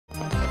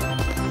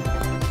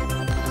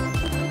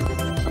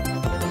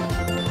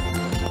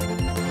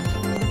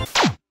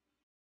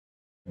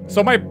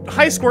So my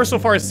high score so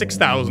far is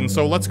 6,000,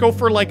 so let's go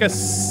for like a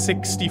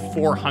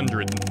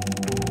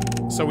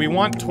 6,400. So we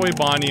want Toy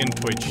Bonnie and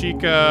Toy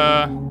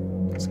Chica.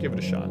 Let's give it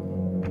a shot.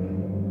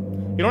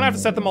 You don't have to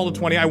set them all to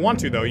 20. I want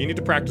to, though. You need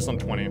to practice on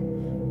 20.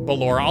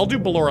 Ballora. I'll do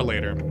Ballora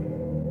later.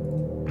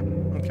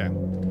 Okay.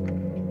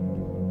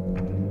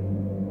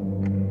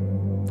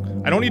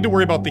 I don't need to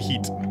worry about the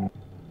heat.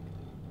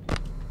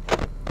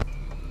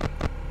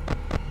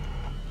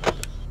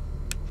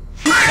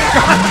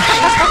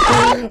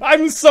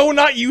 I'm so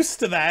not used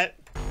to that.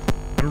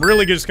 I'm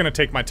really just gonna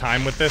take my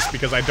time with this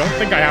because I don't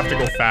think I have to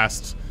go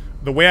fast.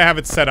 The way I have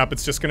it set up,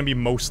 it's just gonna be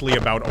mostly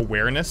about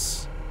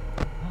awareness.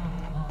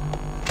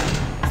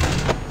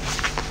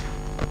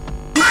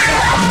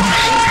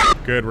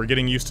 Good, we're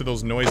getting used to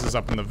those noises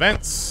up in the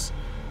vents.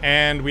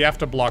 And we have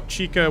to block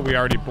Chica. We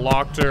already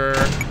blocked her.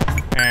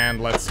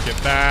 And let's get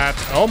that.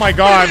 Oh my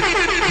god.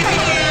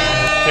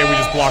 Okay, we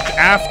just blocked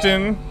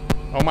Afton.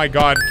 Oh my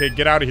god. Okay,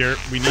 get out of here.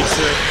 We need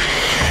to...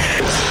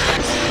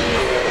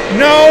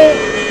 No!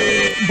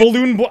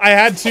 Balloon Boy. I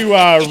had to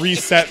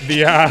reset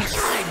the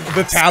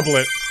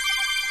tablet.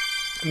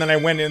 And then I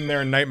went in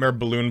there and Nightmare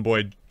Balloon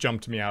Boy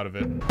jumped me out of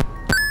it.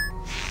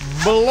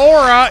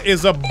 Ballora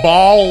is a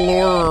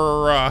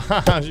baller.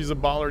 She's a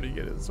baller to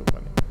get it. It's so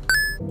funny.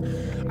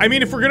 I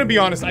mean, if we're gonna be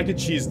honest, I could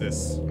cheese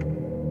this.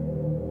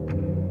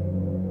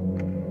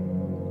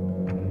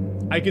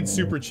 I could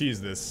super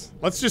cheese this.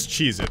 Let's just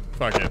cheese it.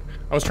 Fuck it.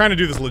 I was trying to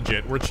do this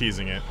legit. We're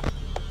cheesing it.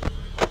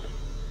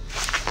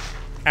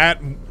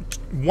 At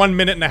 1.5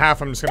 minutes,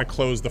 I'm just gonna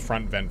close the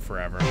front vent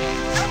forever.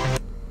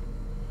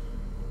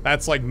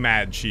 That's like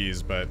mad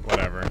cheese, but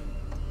whatever.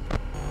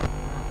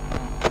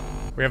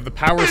 We have the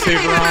power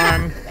saver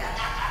on.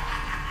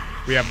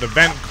 We have the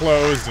vent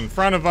closed in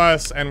front of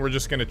us, and we're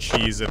just gonna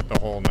cheese it the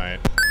whole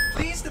night.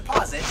 Please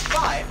deposit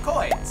 5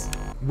 coins.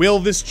 Will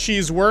this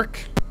cheese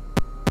work?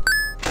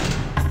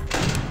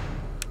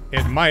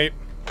 It might.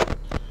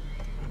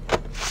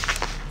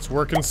 It's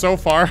working so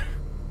far.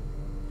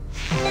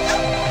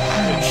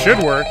 It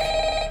should work.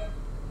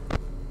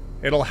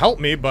 It'll help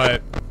me,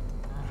 but...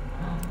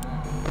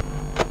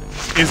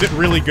 Is it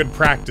really good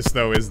practice,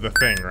 though, is the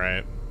thing,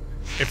 right?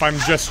 If I'm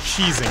just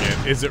cheesing it,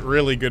 is it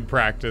really good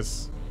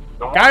practice?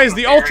 Guys,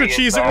 the ultra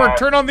cheese at work.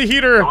 Turn on the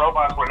heater.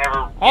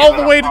 All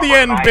the way to the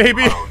end,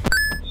 baby.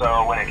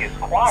 So when it gets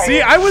quiet,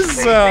 see, I was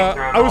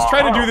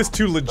trying to do this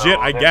too legit,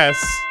 I guess.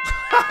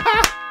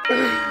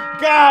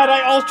 God,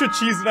 I ultra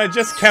cheesed and I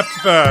just kept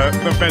the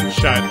vent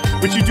shut,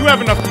 which you do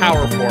have enough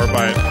power for,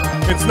 but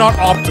it's not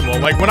optimal.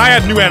 Like when I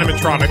had new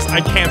animatronics,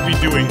 I can't be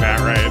doing that,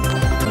 right?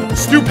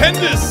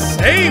 Stupendous!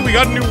 Hey, we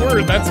got a new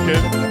word. That's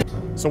good.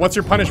 So what's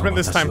your punishment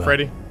this time,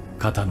 Freddy?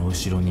 肩の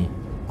後ろに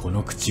こ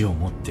の口を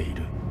持ってい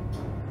る。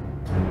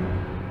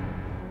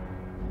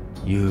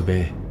夕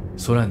べ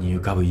空に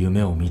浮かぶ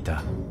夢を見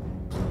た。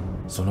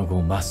その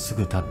後まっす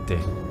ぐ立って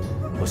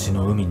星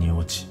の海に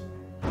落ち、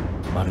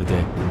まる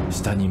で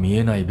下に見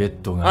えないベ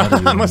ッドがあるよ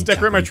うに I must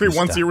decorate my tree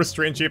once a year with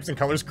strange shapes and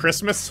colors.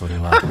 Christmas. それ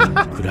は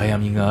暗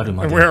闇がある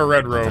まで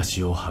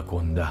私を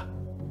運んだ。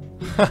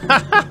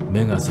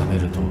目が覚め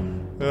るとこ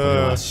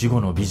れは死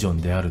後のビジョ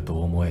ンである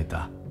と思え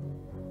た。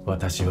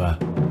私は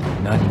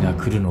何が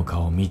来るの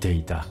かを見て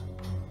いた。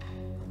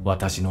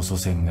私の祖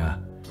先が。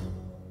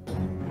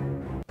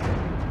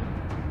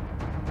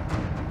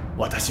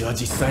私は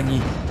実際に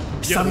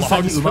久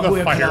々に馬小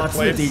屋から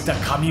集めていた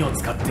紙を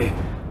使って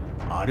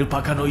アル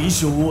パカの衣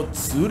装を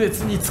痛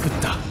烈に作っ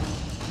た。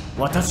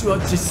私は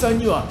実際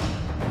にはも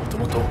と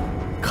もと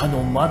か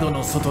の窓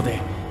の外で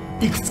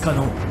いくつか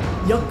の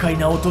厄介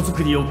な音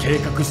作りを計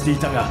画してい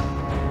たが、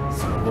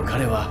その後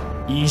彼は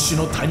飲酒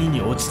の谷に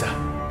落ちた。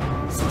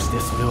そして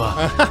それは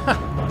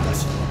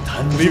私の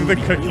誕生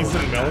日のようだ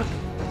った。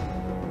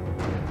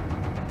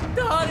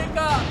誰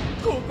か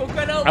ここ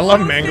から降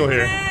りてく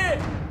れ。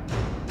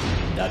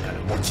だから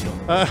もちろん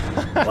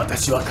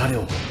私は彼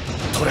を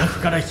トラック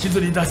から引き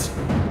ずり出し、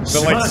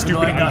しばらく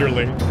の間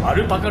ア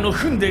ルパカの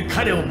糞で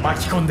彼を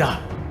巻き込んだ。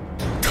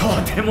と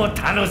ても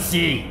楽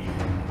しい。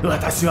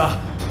私は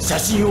写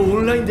真をオ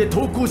ンラインで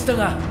投稿した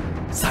が、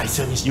最初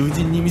に友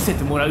人に見せ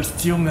てもらう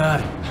必要があ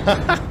る。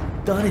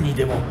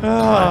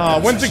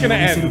When's it gonna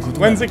end?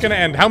 When's it gonna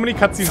end? How many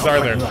cutscenes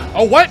are there?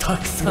 Oh, what? I'm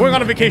going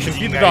on a vacation.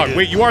 Feed the dog.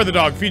 Wait, you are the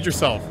dog. Feed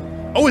yourself.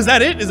 Oh, is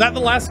that it? Is that the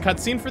last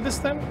cutscene for this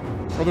then?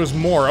 Or there's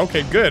more?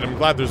 Okay, good. I'm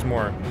glad there's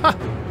more. Huh.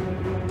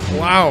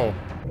 Wow.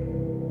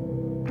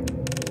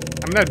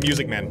 I'm not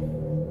Music Man.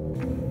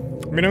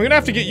 I mean, I'm gonna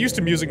have to get used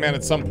to Music Man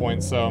at some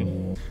point, so...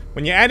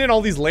 When you add in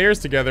all these layers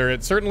together,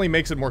 it certainly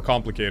makes it more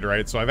complicated,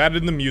 right? So I've added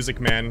in the Music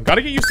Man.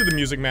 Gotta get used to the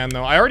Music Man,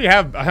 though.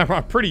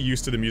 I'm pretty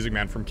used to the Music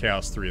Man from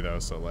Chaos 3, though,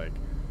 so, like...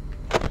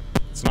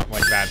 It's not,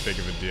 like, that big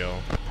of a deal.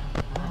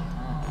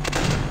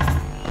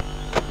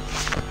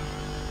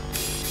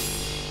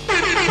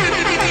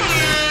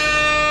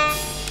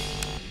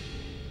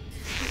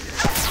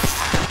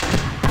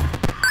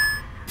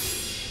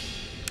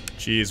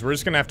 Jeez, we're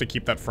just gonna have to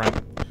keep that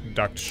front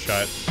duct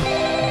shut.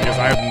 Because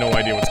I have no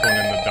idea what's going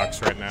in the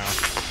ducts right now.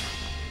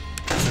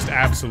 It's just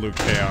absolute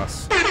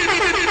chaos.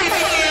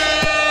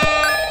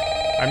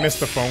 I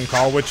missed the phone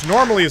call, which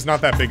normally is not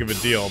that big of a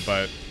deal,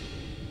 but...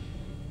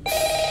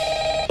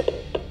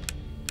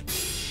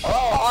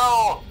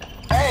 Oh,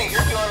 hey,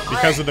 you're doing great.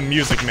 Because of the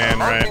Music Man,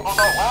 right? Most people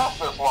don't last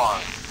this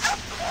long.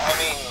 I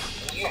mean,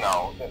 you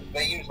know,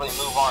 they usually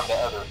move on to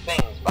other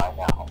things by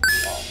now.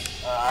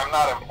 I'm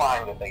not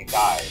implying that they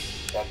died.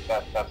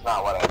 That's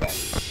not what I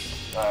meant.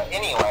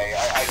 Anyway,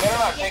 I better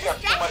not take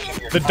up too much of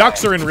your time. The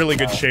ducks are in really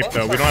good shape,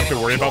 though. We don't have to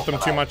worry about them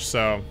too much,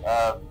 so...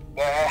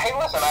 hey,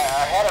 listen, I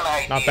had an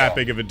idea. Not that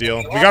big of a deal.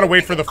 We gotta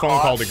wait for the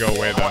phone call to go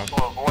away, though.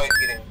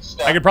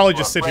 I could probably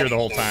just sit here the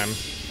whole time.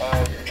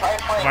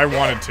 If I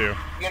wanted to.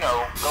 You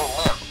know, go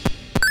limp.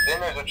 Then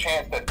there's a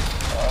chance that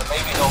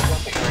maybe they'll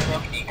think that you're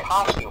an empty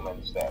costume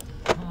instead.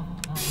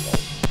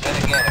 Then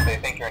again, if they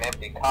think you're an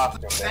empty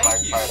costume, they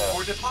might try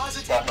to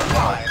stuff a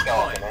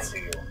skeleton into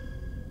you.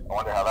 I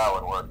wonder how that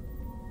would work.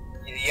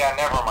 Yeah,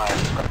 never mind.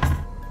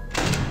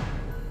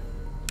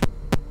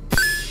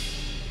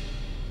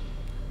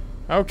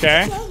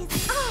 Okay.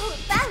 Oh,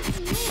 that's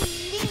me.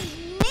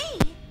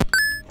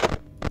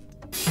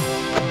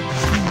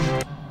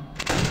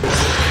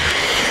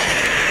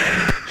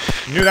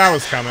 Knew that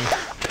was coming.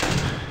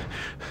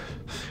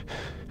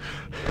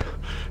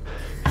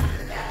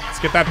 Let's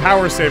get that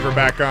power saver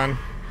back on.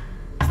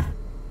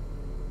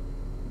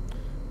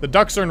 The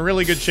ducks are in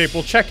really good shape.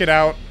 We'll check it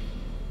out.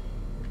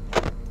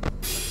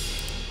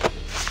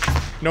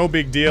 No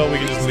big deal. We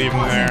can just leave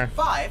them there.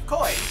 5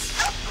 coins.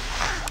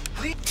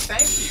 Please,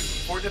 thank you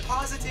for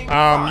depositing.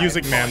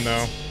 Music Man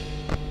though.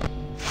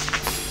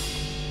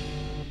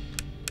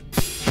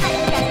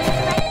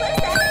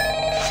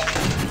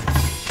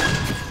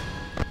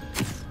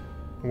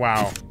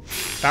 Wow.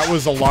 That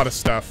was a lot of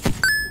stuff.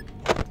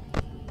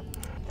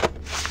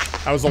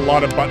 That was a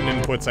lot of button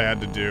inputs I had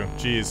to do.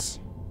 Jeez.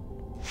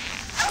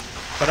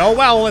 But oh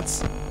well,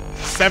 it's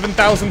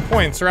 7,000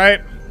 points,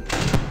 right?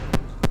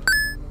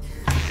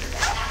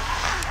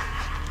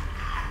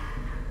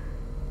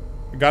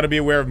 We gotta be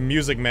aware of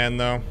Music Man,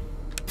 though.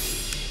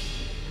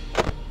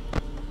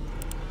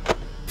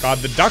 God,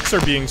 the ducks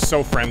are being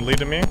so friendly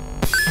to me.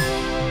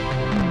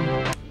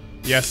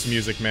 Yes,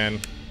 Music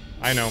Man.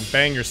 I know.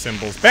 Bang your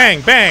cymbals.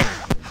 Bang! Bang!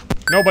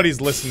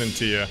 Nobody's listening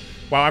to you.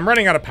 Wow, I'm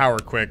running out of power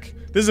quick.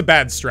 This is a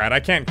bad strat. I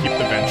can't keep the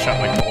vent shut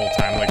like the whole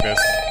time like this.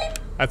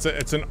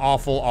 It's an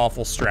awful,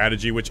 awful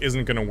strategy, which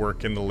isn't gonna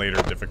work in the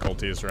later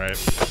difficulties, right?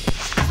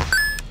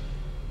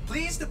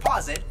 Please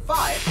deposit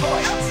 5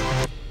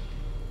 coins.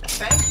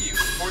 Thank you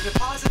for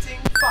depositing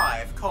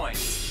 5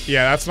 coins.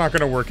 Yeah, that's not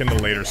gonna work in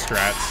the later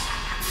strats.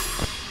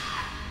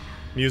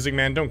 Music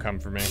Man, don't come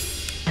for me.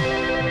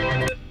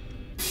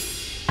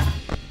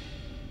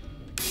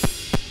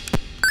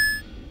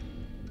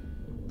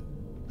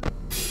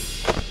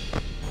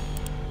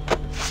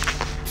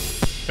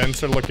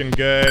 Vents are looking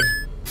good.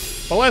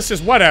 But let's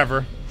just,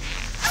 whatever.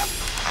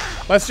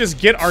 Let's just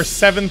get our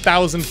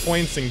 7,000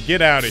 points and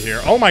get out of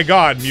here. Oh my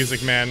god,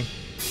 Music Man.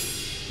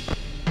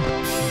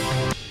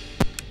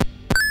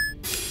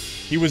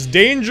 He was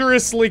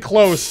dangerously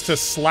close to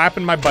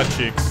slapping my butt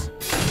cheeks.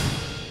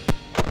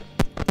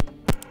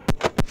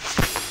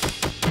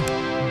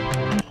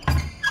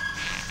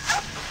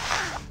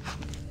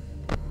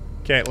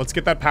 Okay, let's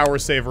get that power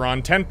saver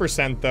on.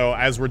 10% though,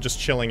 as we're just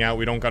chilling out.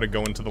 We don't gotta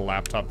go into the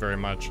laptop very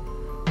much.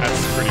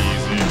 That's pretty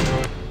easy.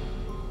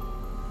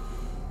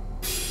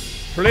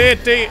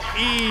 Pretty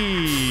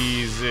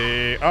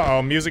easy.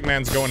 Uh-oh, Music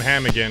Man's going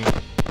ham again.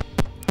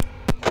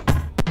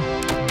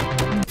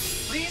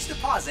 Please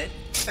deposit.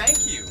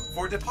 Thank you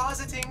for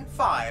depositing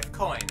 5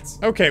 coins.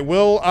 Okay,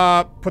 we'll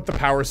put the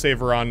power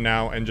saver on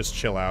now and just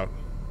chill out.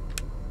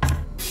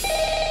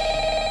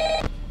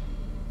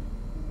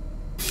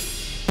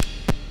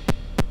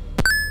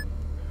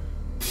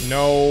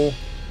 No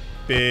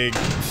big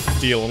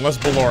deal, unless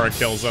Ballora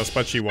kills us,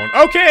 but she won't.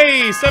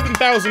 Okay,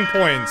 7,000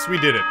 points. We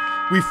did it.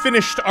 We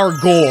finished our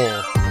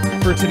goal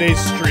for today's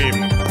stream.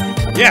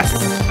 Yes,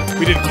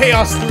 we did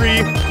Chaos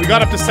 3. We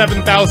got up to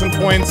 7,000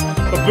 points.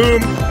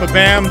 Ba-boom,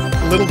 ba-bam,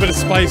 a little bit of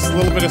spice, a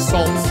little bit of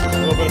salt, a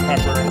little bit of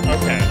pepper.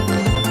 Okay,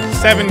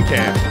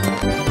 7K.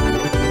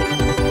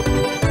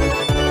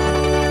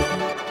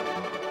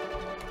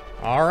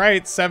 All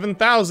right,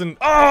 7,000.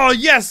 Oh,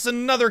 yes,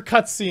 another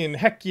cutscene.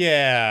 Heck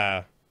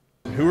yeah.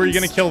 Who are you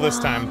gonna kill this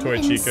time,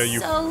 Toy Chica,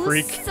 you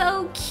freak?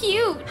 So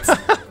cute.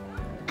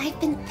 I've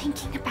been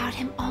thinking about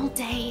him all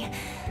day,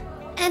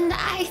 and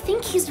I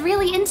think he's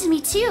really into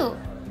me too.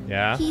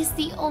 Yeah? He's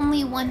the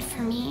only one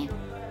for me.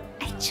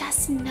 I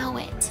just know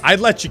it. I'd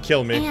let you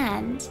kill me.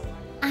 And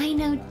I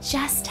know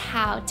just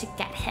how to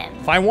get him.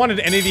 If I wanted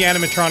any of the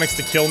animatronics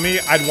to kill me,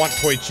 I'd want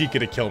Toy Chica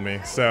to kill me,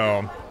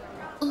 so...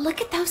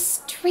 Look at those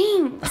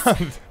strings.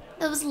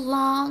 Those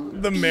long,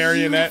 the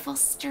marionette. beautiful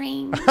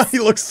strings. He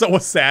looks so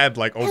sad,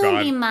 like, oh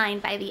god. He'll be mine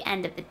by the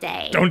end of the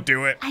day. Don't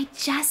do it. I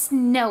just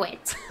know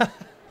it.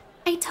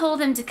 I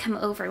told him to come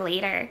over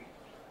later.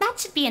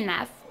 That should be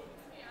enough.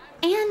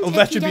 And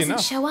if he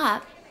doesn't show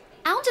up,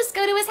 I'll just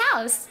go to his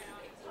house.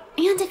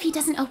 And if he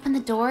doesn't open the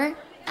door,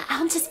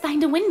 I'll just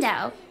find a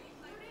window.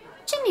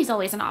 Chimney's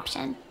always an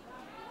option.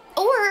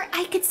 Or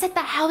I could set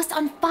the house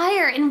on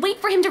fire and wait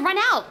for him to run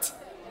out.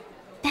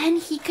 Then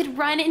he could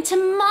run into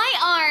my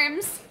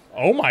arms.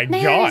 Oh my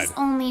God. There's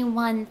only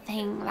one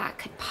thing that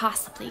could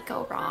possibly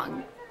go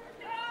wrong.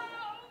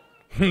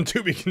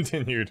 To be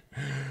continued.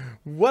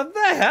 What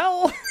the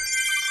hell?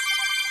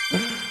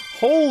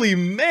 Holy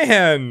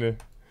man.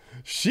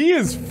 She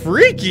is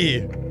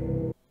freaky.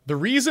 The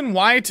reason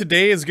why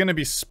today is going to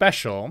be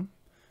special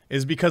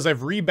is because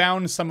I've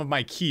rebound some of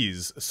my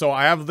keys. So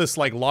I have this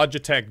like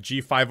Logitech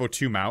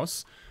G502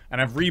 mouse,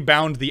 and I've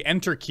rebound the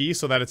enter key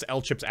so that it's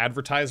L-Chip's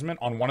advertisement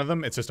on one of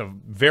them. It's just a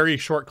very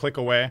short click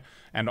away,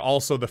 and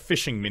also the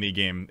fishing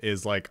minigame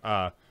is like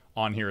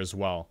on here as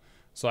well.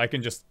 So I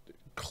can just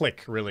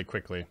click really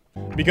quickly.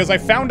 Because I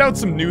found out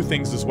some new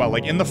things as well.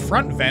 Like in the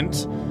front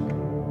vent,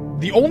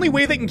 the only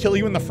way they can kill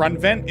you in the front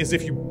vent is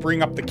if you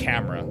bring up the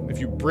camera, if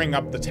you bring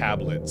up the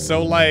tablet.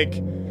 So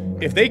like,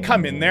 if they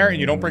come in there and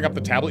you don't bring up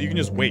the tablet, you can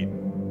just wait.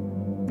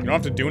 You don't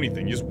have to do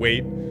anything, you just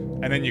wait.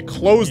 And then you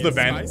close the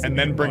vent and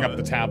then bring up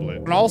the tablet.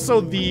 And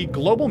also the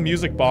global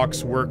music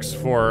box works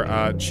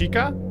for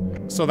Chica,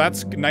 so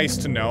that's nice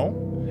to know.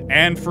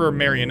 And for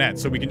Marionette,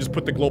 so we can just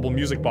put the global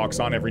music box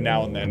on every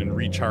now and then and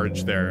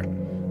recharge their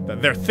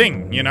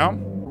thing, you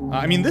know?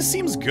 I mean, this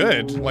seems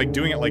good, like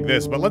doing it like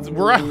this, but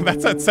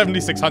that's at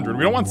 7,600.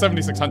 We don't want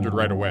 7,600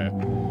 right away.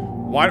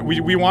 Why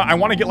I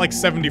want to get like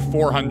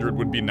 7,400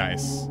 would be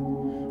nice.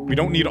 We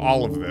don't need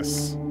all of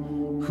this.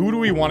 Who do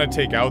we want to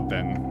take out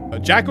then?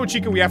 Jacko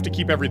Chica, we have to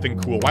keep everything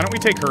cool. Why don't we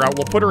take her out?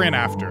 We'll put her in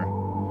after.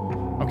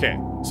 Okay,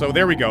 so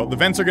there we go. The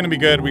vents are going to be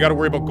good. We got to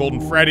worry about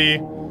Golden Freddy.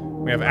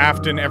 We have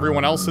Afton,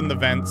 everyone else in the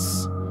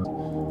vents.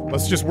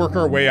 Let's just work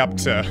our way up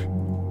to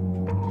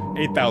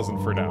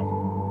 8,000 for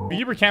now.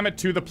 Beaver Cam at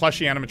 2, the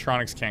plushie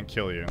animatronics can't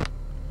kill you.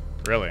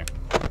 Really?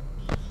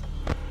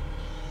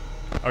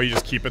 Oh, you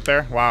just keep it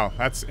there? Wow,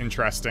 that's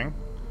interesting.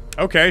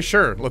 Okay,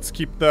 sure. Let's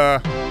keep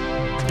the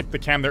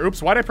cam there.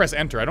 Oops, why'd I press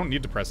enter? I don't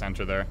need to press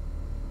enter there.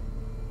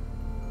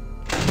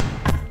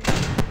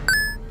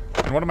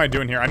 And what am I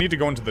doing here? I need to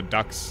go into the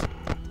ducks.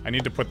 I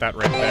need to put that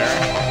right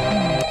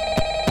there.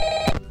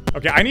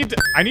 Okay, I need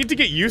to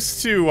get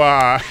used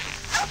to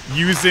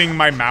using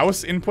my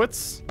mouse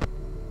inputs.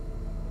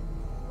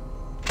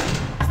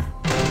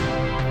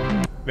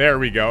 There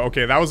we go.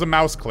 Okay, that was a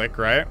mouse click,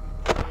 right?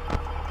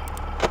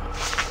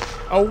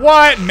 Oh,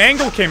 what?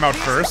 Mangle came out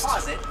first.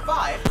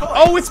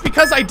 Oh, it's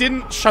because I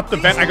didn't shut the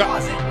vent.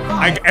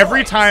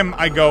 Every time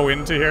I go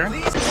into here,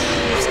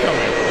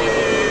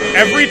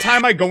 every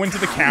time I go into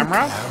the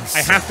camera,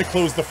 I have to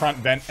close the front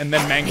vent, and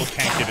then Mangle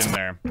can't get in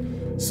there.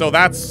 So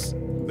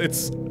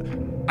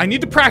I need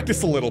to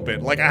practice a little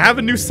bit. Like, I have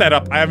a new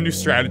setup, I have a new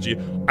strategy.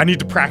 I need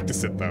to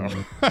practice it, though.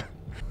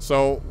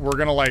 So, we're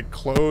gonna, like,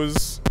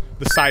 close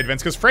the side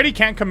vents, because Freddy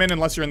can't come in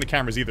unless you're in the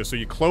cameras either. So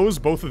you close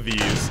both of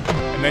these,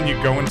 and then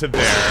you go into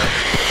there.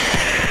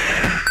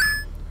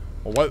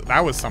 Well,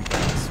 that was something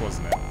else,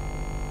 wasn't it?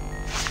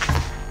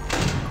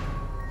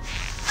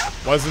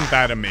 Wasn't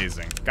that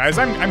amazing? Guys,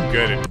 I'm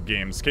good at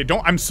games. Okay,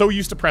 I'm so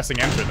used to pressing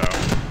enter, though.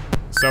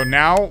 So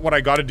now, what I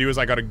gotta do is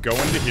I gotta go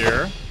into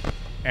here,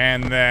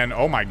 and then,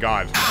 oh my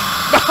god.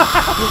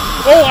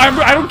 Oh,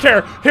 I don't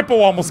care. Hippo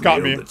almost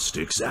got me. That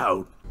sticks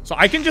out. So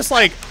I can just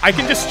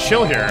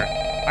chill here.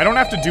 I don't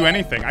have to do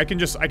anything. I can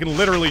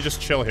literally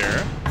just chill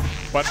here.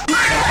 But,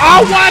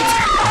 oh,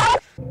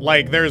 what?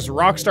 Like, there's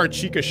Rockstar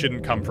Chica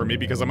shouldn't come for me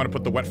because I'm gonna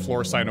put the wet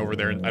floor sign over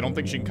there. I don't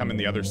think she can come in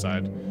the other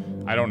side.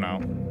 I don't know.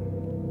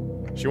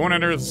 She won't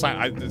enter the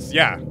sign.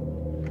 Yeah.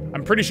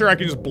 I'm pretty sure I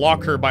can just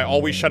block her by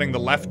always shutting the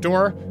left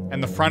door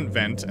and the front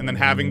vent and then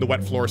having the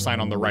wet floor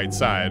sign on the right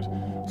side.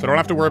 So I don't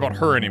have to worry about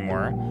her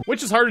anymore.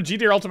 Which is harder,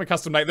 GD or Ultimate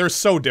Custom Night? They're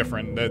so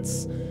different.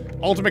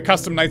 Ultimate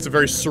Custom Night's a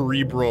very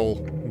cerebral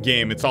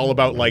game. It's all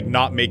about, like,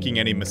 not making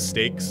any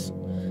mistakes.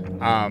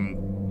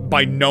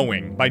 By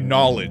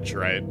knowledge,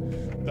 right?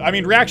 I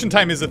mean, reaction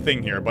time is a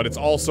thing here, but it's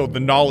also, the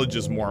knowledge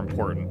is more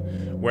important.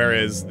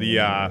 Whereas the,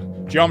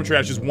 Geometry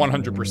Dash is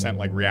 100%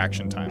 like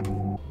reaction time.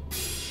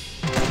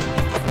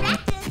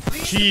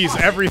 Jeez,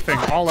 everything,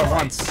 all at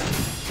once.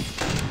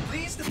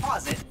 Please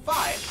deposit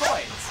 5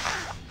 coins.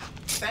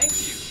 Thank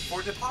you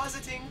for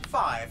depositing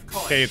 5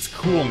 coins. Okay, it's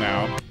cool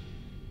now.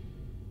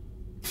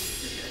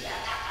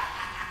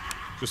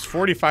 Just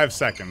 45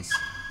 seconds.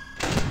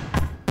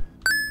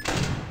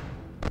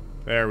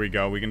 There we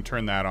go. We can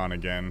turn that on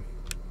again.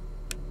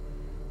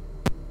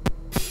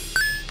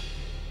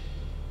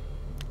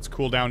 Let's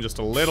cool down just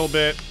a little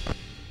bit.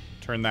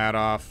 Turn that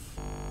off.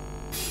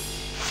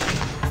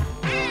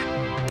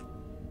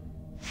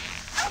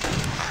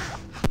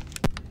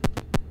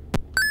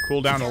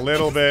 Cool down a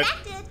little bit.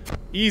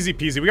 Easy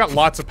peasy. We got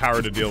lots of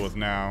power to deal with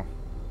now.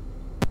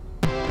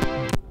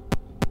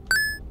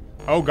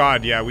 Oh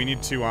god, yeah, we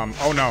need to,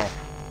 oh no.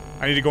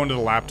 I need to go into the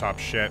laptop.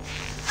 Shit.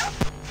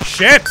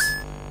 Shit!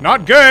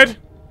 Not good!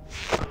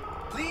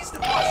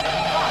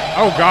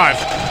 Oh god.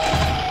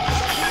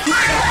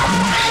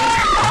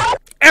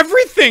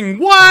 Everything!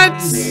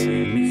 What?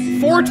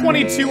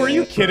 422, are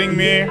you kidding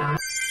me? Oh,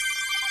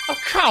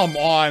 come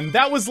on.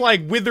 That was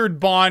like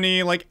Withered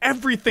Bonnie, like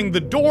everything.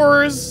 The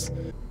doors.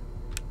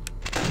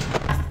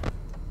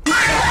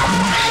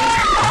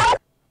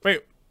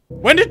 Wait,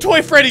 when did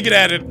Toy Freddy get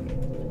added?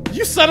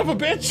 You son of a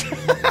bitch!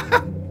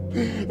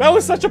 That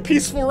was such a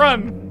peaceful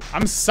run.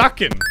 I'm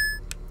sucking.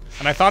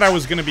 And I thought I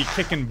was gonna be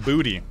kicking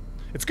booty.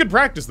 It's good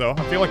practice though.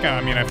 I feel like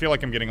I feel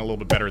like I'm getting a little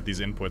bit better at these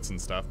inputs and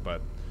stuff,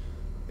 but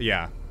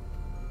yeah.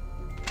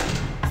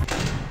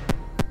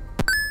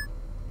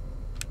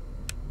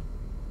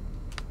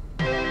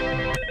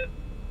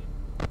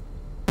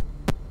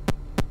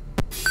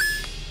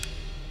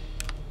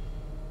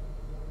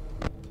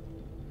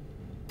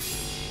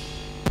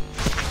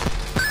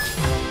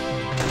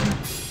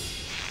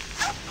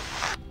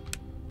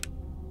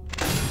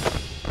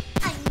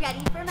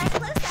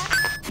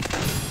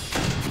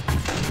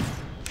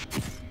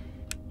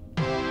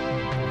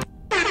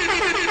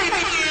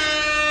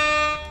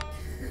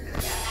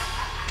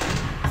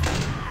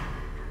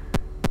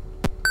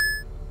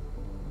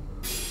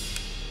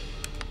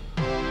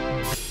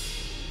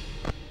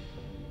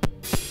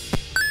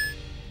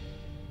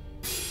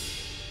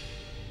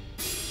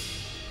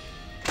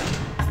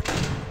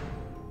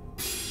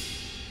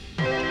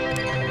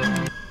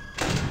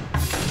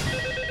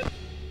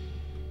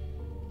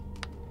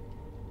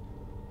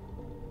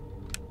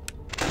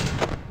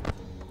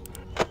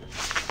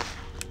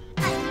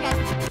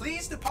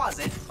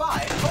 Deposit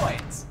 5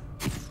 coins.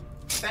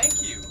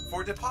 Thank you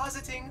for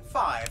depositing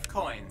 5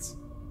 coins.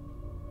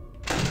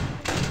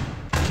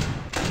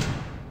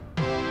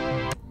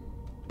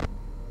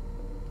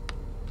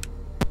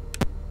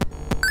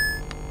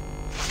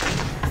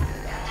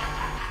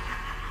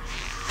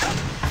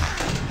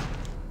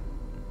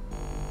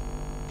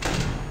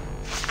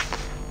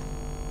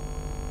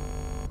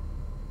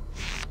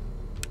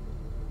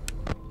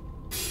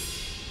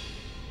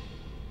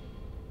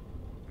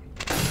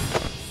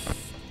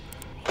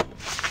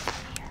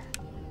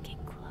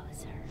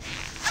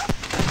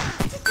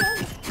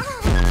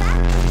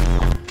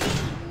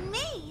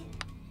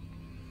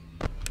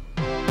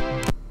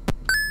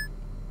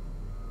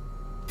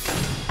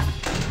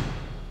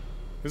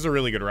 This is a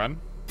really good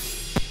run.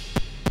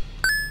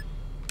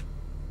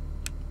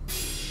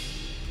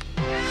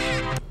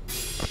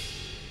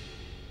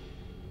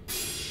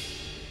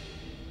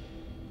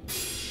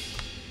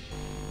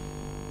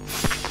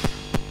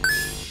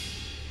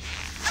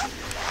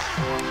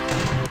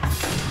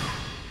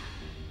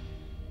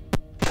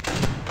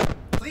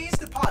 Please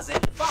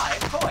deposit 5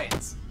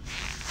 coins.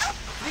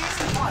 Please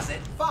deposit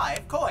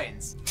 5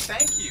 coins.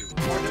 Thank you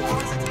for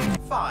depositing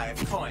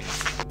 5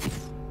 coins.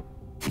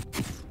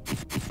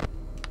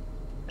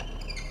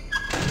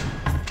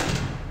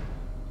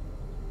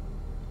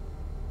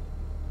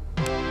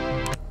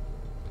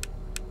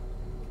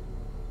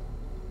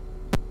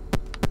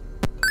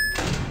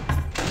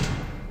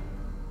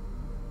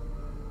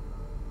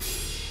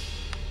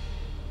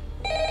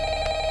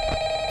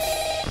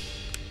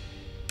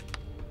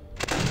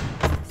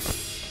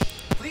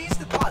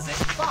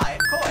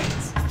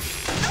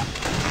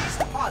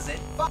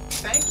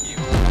 Thank you.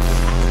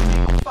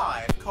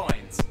 5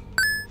 coins.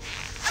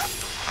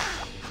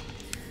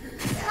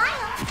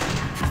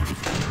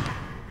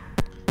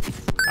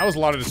 That was a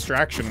lot of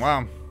distraction,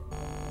 wow.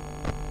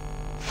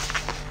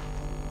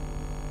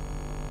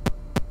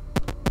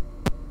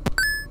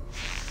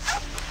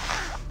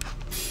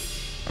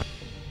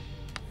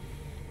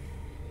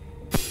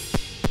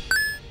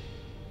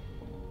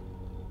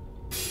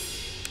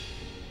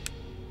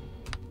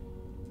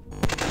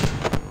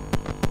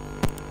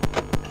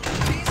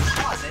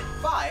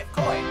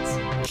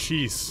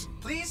 Jeez.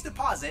 Please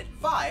deposit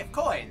 5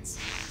 coins.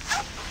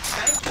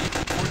 Thank you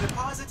for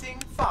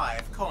depositing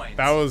 5 coins.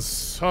 That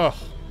was, that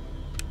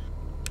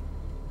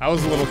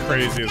was a little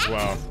crazy as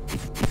well.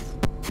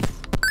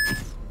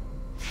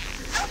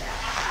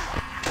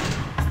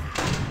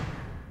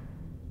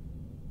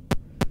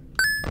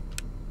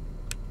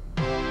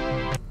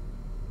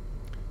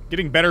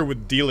 Getting better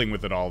with dealing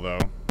with it all, though.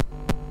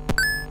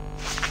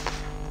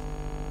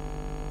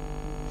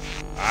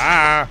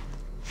 Ah!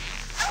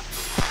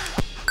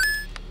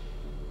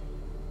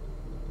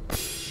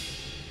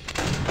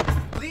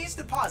 Please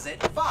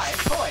deposit 5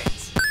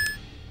 coins.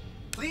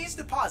 Please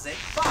deposit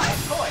 5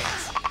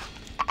 coins.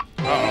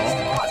 Please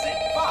deposit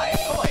 5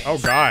 coins. Oh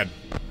god.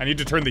 I need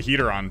to turn the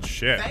heater on.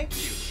 Shit. Thank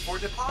you for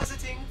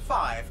depositing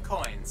 5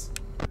 coins.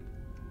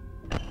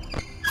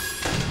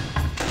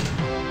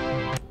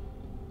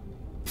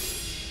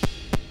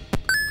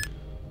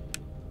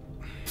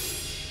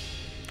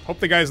 Hope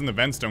the guys in the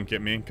vents don't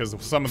get me, because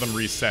some of them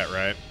reset,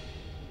 right?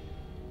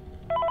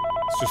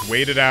 Let's just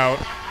wait it out.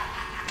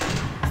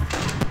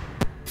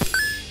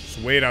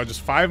 Just wait out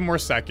just 5 more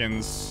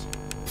seconds.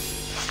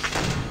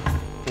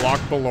 Block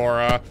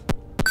Ballora.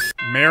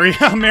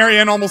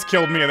 Marianne almost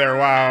killed me there,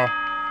 wow.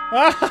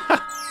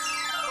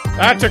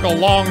 That took a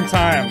long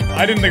time.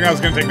 I didn't think that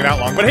was going to take me that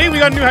long. But hey, we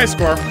got a new high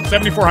score.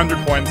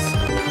 7,400 points.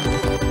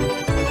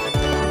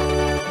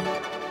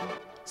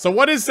 So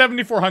what is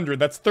 7,400?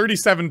 That's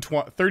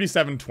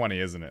 3720,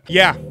 isn't it?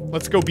 Yeah,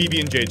 let's go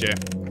BB and JJ.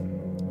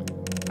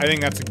 I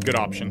think that's a good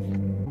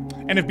option.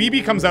 And if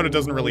BB comes out, it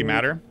doesn't really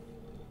matter.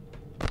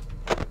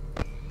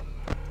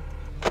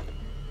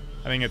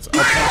 I think it's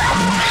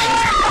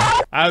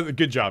okay.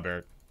 Good job,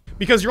 Eric.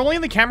 Because you're only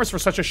in the cameras for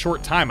such a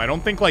short time. I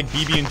don't think, like,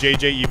 BB and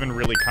JJ even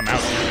really come out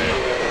today.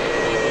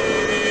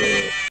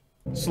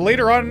 So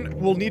later on,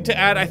 we'll need to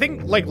add, I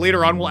think, like,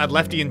 later on, we'll add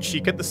Lefty and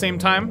Cheek at the same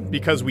time,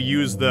 because we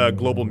use the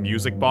global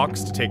music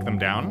box to take them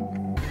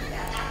down.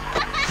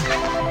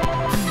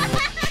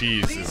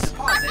 Jesus. Please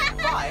deposit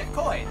 5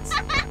 coins.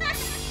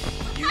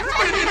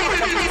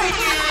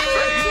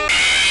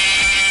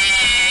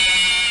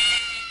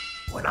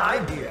 When I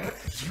did,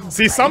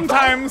 see,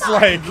 sometimes,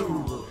 like,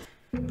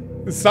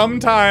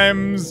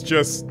 sometimes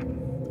just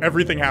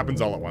everything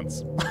happens all at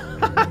once.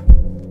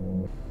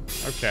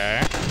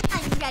 Okay.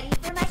 I'm ready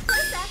for my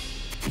close-up.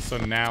 So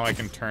now I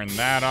can turn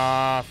that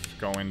off,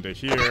 go into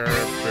here,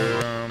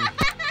 boom.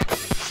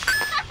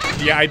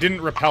 Yeah, I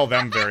didn't repel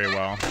them very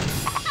well.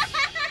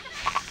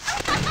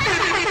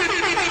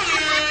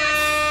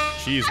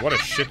 Jeez, what a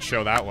shit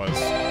show that was.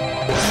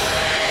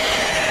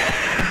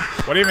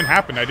 What even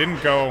happened? I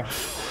didn't go...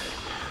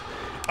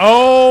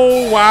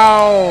 Oh,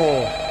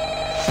 wow.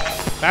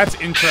 That's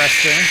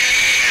interesting.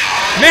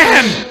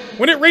 Man!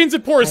 When it rains,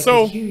 it pours,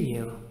 so...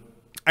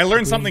 I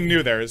learned something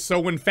new there. So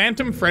when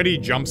Phantom Freddy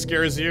jump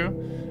scares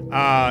you,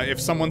 if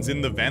someone's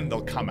in the vent,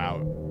 they'll come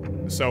out.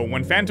 So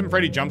when Phantom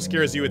Freddy jump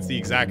scares you, it's the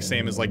exact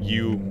same as, like,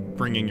 you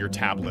bringing your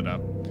tablet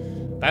up.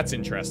 That's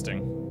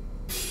interesting.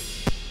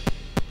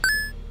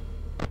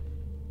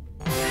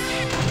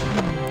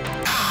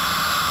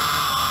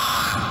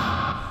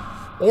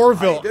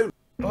 Orville.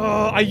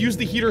 I use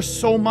the heater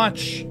so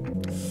much.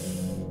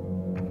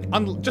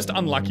 Just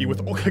unlucky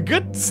with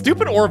good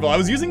stupid Orville. I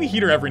was using the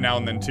heater every now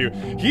and then too.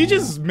 He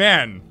just,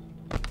 man.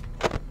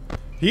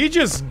 He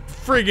just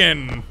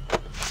friggin'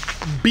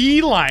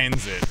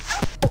 beelines it.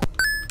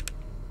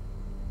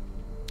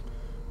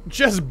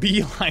 Just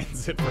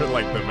beelines it for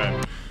like the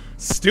vent.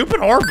 Stupid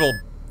Orville.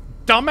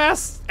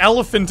 Dumbass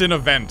elephant in a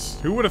vent.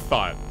 Who would have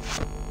thought?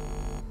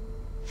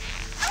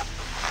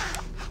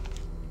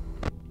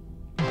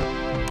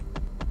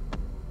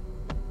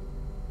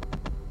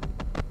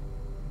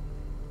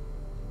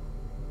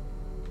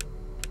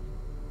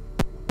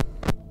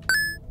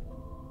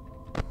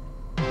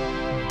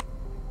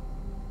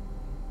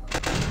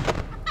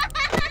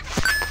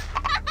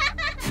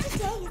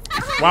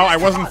 Wow, I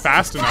wasn't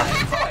fast enough.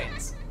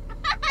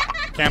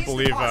 Can't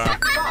believe,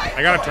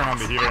 I gotta turn on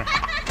the heater.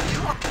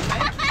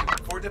 Thank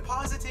you for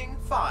depositing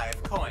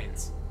 5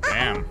 coins.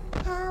 Damn.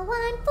 How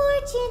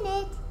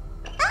unfortunate.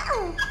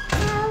 Uh-oh.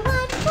 How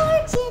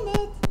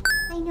unfortunate.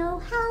 I know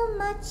how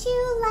much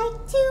you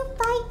like to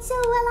fight, so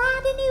I'll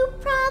add a new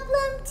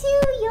problem to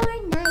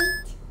your night.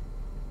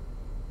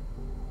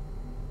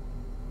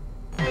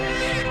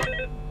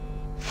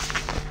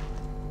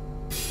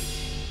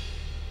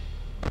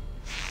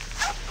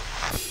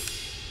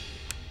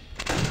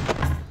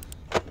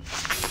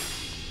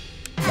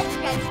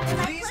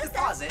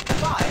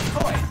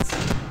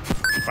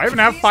 If I even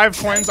have 5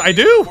 coins, I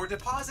do! For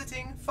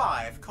depositing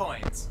 5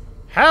 coins.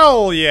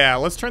 Hell yeah!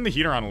 Let's turn the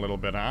heater on a little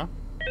bit, huh?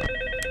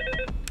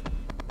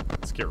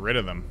 Let's get rid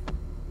of them.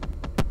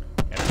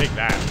 Yeah, take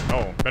that.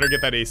 Oh, better get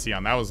that AC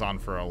on. That was on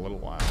for a little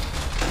while.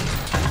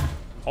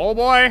 Oh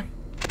boy!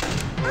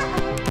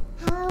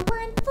 How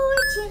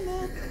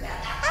unfortunate.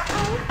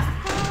 Uh-oh,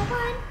 how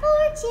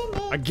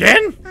unfortunate.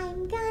 Again?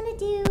 I'm gonna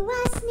do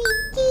a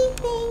sneaky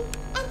thing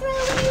and throw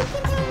a new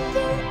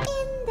contender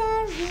in the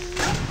ring.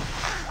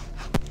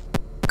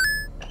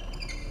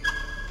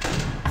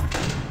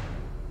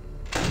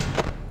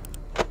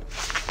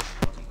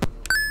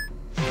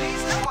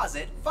 Please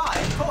deposit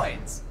 5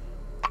 coins.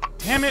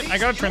 Damn it, I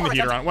gotta turn the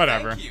heater on.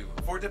 Whatever. Thank you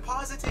for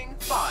depositing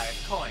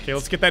 5 coins. Okay,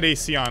 let's get that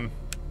AC on.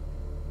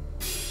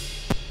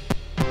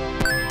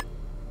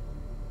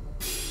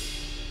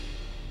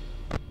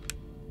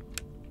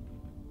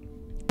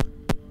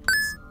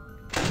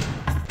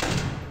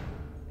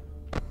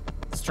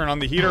 Let's turn on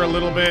the heater a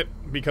little bit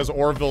because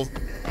Orville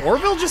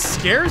just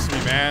scares me,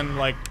 man.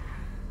 Like,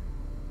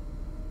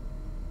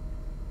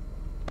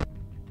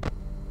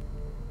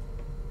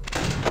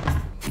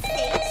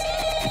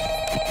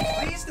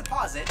 Please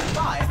deposit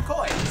 5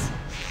 coins.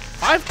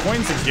 5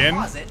 coins again?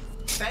 Deposit.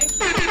 Thank you.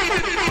 5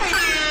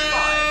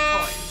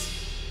 coins.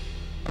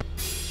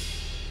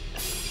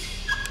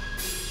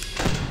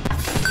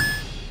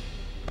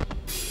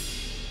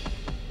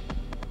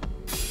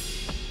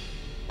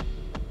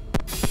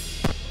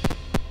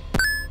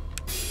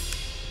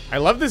 I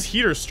love this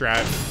heater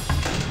strat.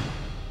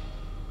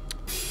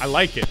 I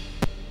like it.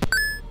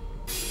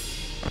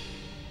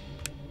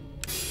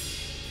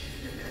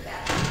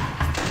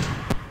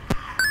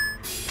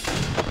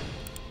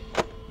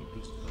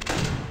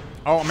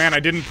 Oh man, I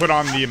didn't put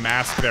on the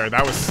mask there.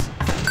 That was,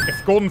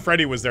 if Golden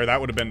Freddy was there,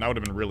 that would have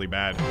been really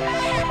bad.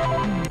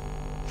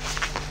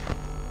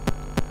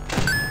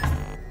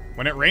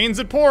 When it rains,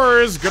 it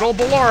pours. Good old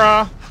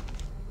Ballora.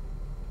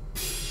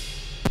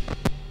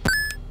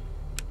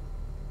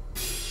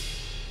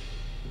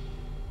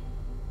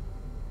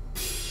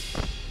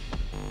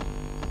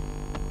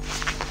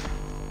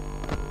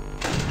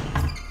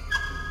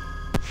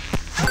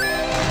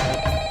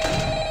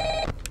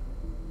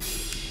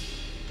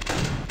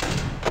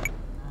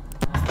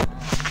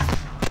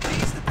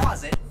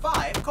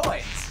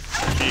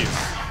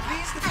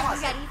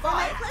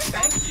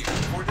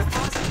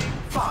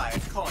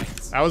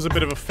 That was a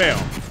bit of a fail.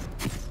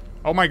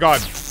 Oh my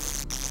god.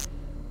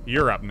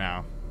 You're up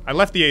now. I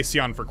left the AC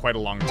on for quite a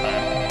long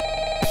time.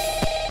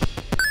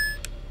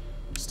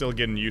 Still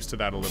getting used to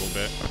that a little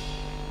bit.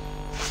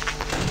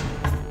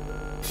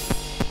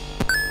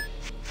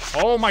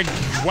 Oh my,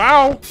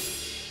 wow!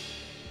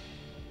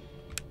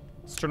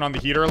 Let's turn on the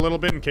heater a little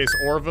bit in case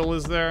Orville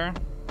is there.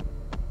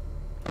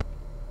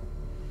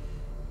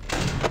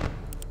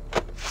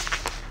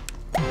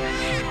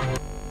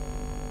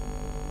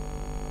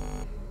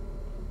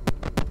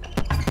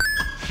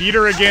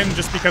 Heater again,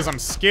 just because I'm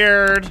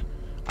scared.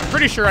 I'm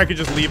pretty sure I could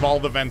just leave all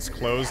the vents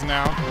closed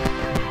now.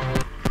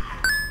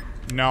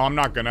 No, I'm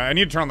not gonna. I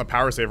need to turn on the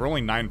power save. We're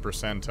only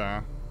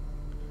 9%,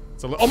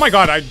 It's oh my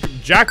god,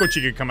 Jacko-chi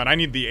could come in. I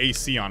need the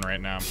AC on right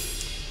now.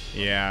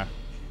 Yeah.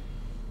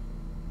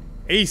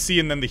 AC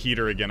and then the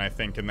heater again, I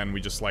think, and then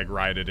we just, like,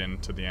 ride it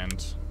into the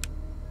end.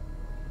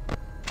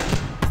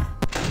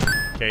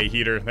 Okay,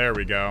 heater. There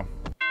we go.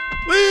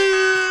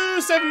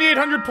 Woo!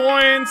 7,800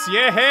 points!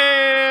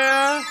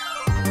 Yeah!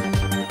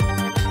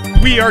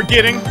 We are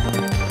getting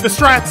the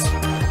strats!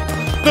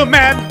 The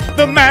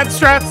mad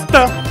strats!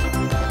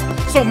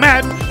 So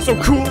mad,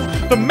 so cool,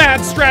 the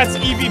mad strats,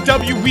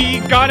 EVW, we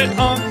got it,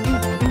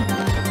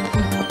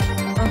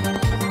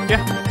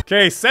 yeah.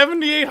 Okay,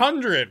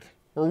 7,800.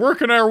 We're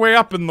working our way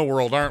up in the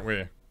world, aren't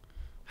we?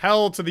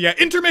 Hell to the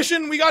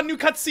intermission, we got a new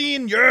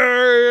cutscene,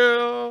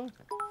 yeah!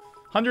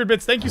 100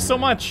 bits, thank you so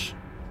much.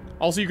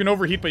 Also, you can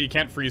overheat, but you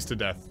can't freeze to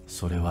death.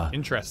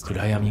 Interesting.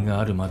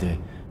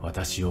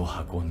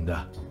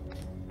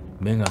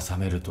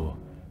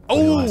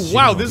 Oh,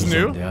 wow, this is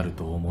new.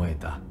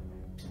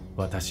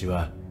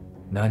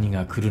 何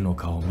が来るの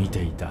かを見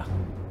ていた。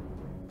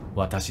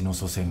私の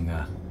祖先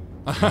が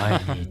前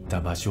に行っ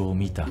た場所を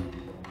見た。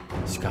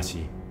しか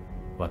し、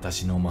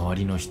私の周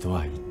りの人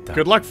は言った。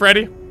Good luck,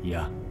 Freddy. い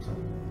や、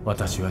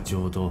私はち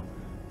ょうど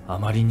あ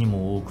まりに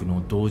も多く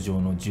の道場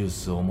のジュー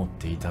スを持っ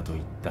ていたと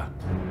言った。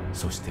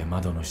そして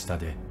窓の下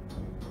で、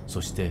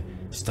そして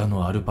下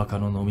のアルパカ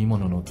の飲み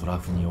物のトラ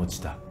フに落ち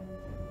た。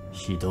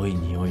ひどい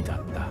匂いだっ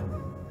た。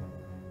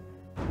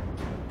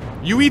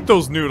You eat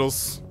those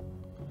noodles.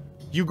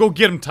 You go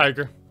get him,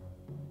 Tiger.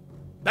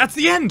 That's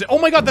the end! Oh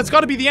my god, that's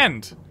gotta be the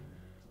end!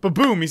 But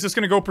boom, he's just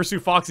gonna go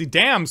pursue Foxy.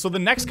 Damn, so the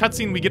next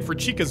cutscene we get for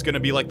Chica is gonna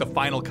be like the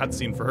final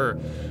cutscene for her.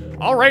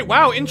 Alright,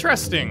 wow,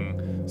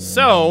 interesting.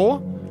 So,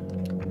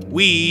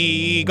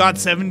 we got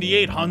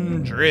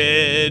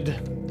 7,800.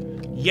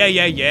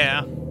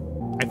 Yeah.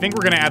 I think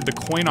we're gonna add the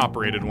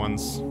coin-operated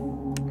ones.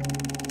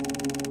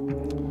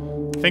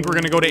 I think we're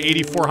gonna go to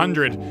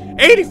 8,400.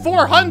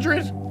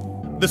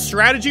 8,400! The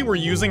strategy we're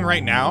using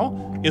right now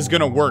is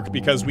gonna work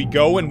because we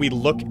go and we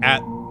look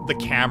at the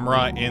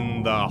camera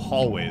in the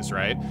hallways,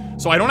 right?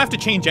 So I don't have to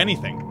change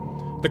anything.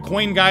 The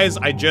coin guys,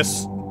 I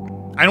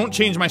don't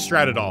change my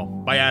strat at all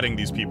by adding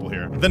these people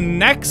here. The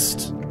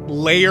next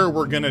layer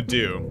we're gonna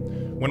do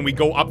when we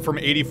go up from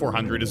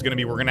 8,400 is gonna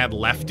be we're gonna add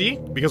Lefty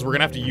because we're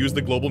gonna have to use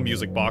the global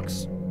music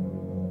box.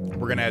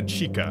 We're gonna add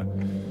Chica.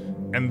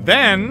 And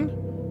then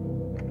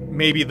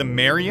maybe the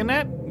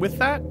marionette with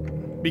that?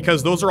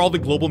 Because those are all the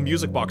global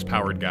music box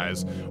powered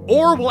guys.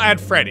 Or we'll add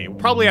Freddy. We'll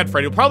probably add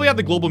Freddy. We'll probably add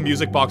the global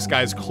music box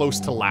guys close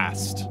to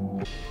last.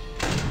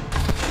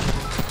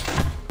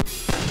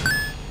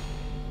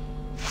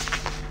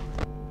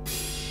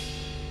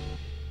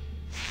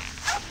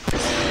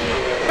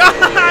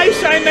 I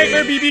shine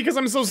Nightmare BB because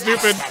I'm so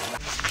stupid.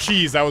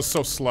 Jeez, that was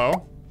so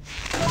slow.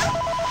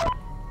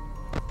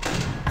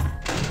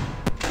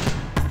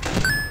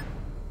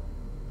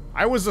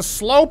 I was a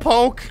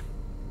slowpoke.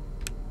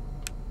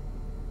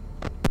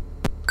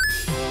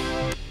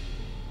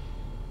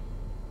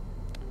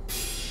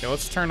 Okay,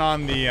 let's turn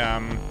on the,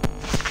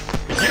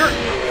 heater.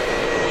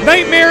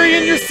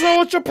 Nightmarian, you're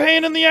such a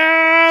pain in the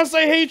ass!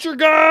 I hate your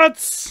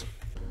guts!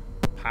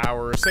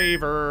 Power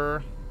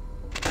saver.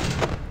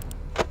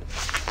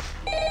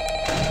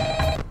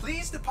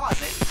 Please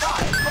deposit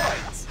 5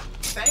 coins.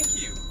 Thank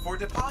you for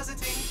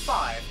depositing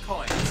 5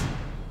 coins.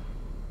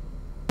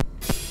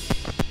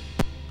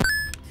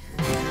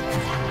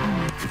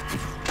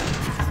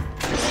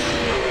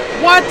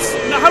 What?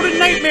 How did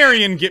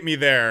Nightmarian get me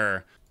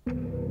there?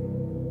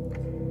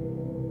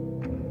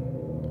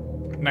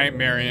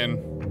 Nightmarian.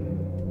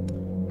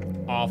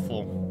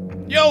 Awful.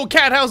 Yo,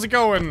 Cat, how's it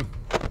going?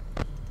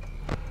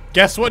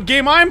 Guess what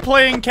game I'm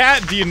playing,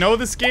 Cat? Do you know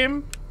this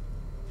game?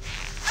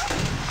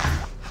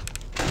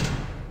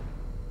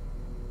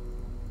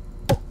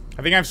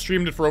 I think I've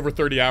streamed it for over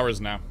 30 hours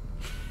now.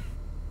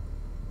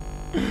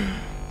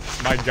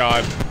 My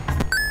god.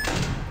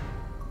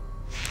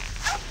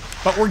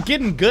 But we're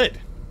getting good.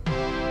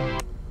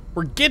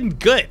 We're getting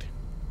good.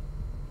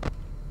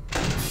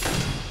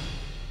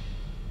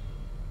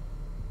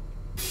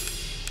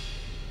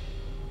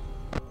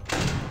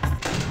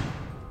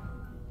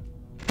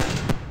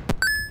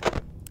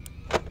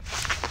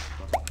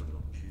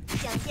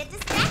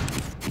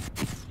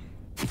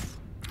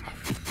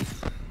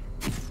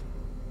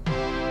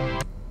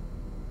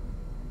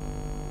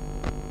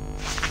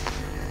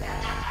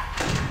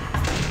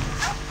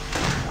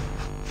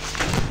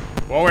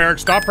 Whoa, Eric,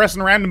 stop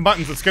pressing random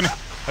buttons.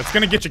 That's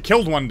gonna get you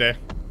killed one day.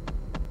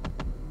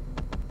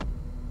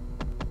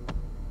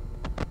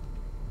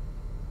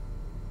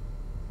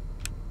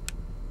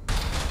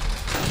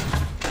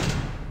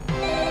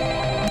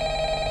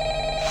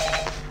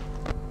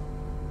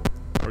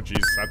 Oh,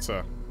 jeez, that's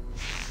a...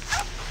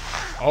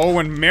 Oh,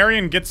 when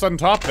Marion gets on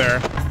top there,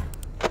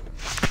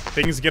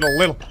 things get a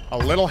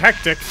little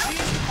hectic.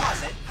 Please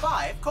deposit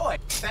 5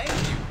 coins. Thank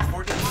you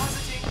for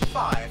depositing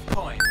 5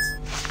 coins.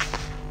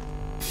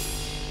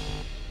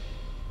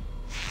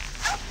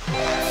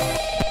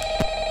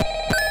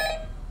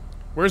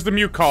 Where's the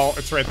mute call?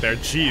 It's right there.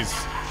 Jeez.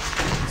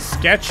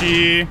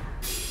 Sketchy.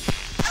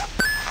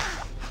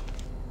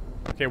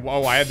 Okay,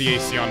 whoa, I had the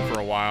AC on for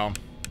a while.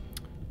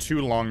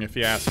 Too long, if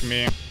you ask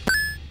me.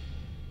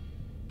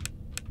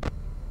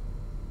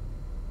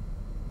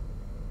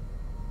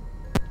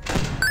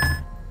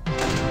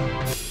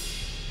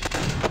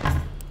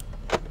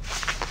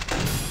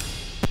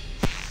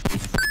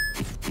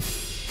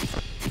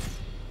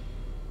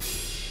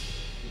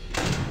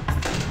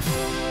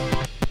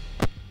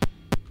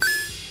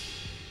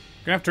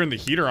 Gonna have to turn the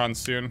heater on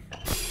soon.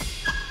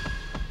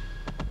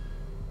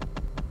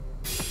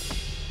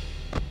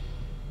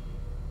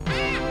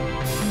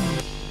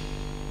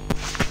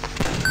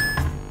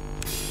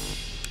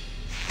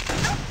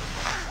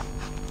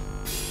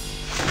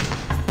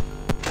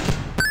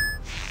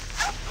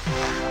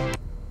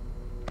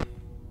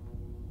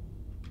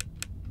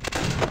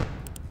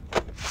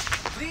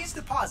 Please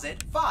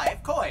deposit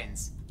 5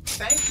 coins.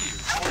 Thank you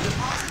for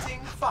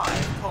depositing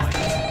 5 coins.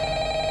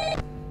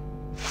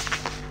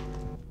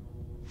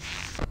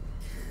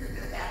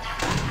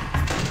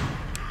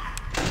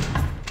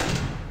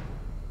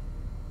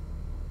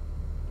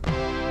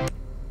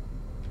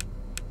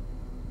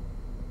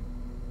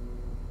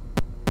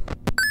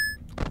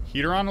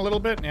 Heater on a little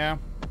bit? Yeah.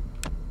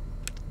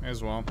 May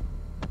as well.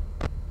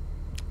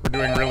 We're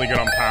doing really good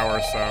on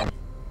power, so.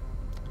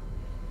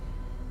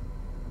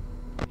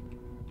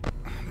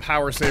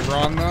 Power saver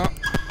on though.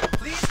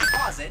 Please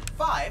deposit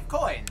 5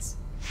 coins.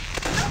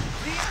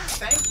 Please,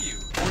 thank you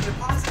for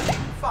depositing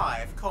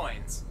 5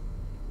 coins.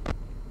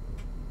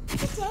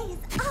 Today is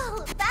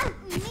all about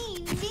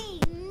me.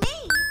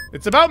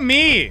 It's about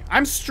me!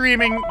 I'm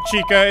streaming,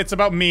 Chica. It's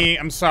about me.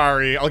 I'm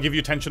sorry. I'll give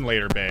you attention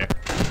later, bae.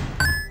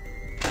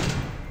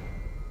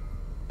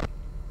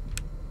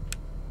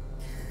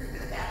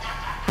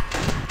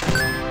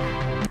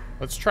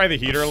 Let's try the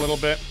heater a little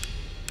bit.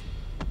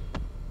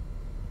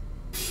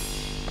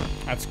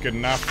 That's good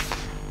enough.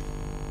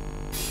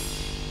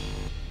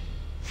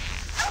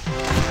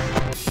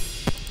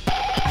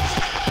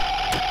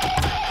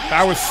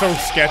 That was so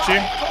sketchy.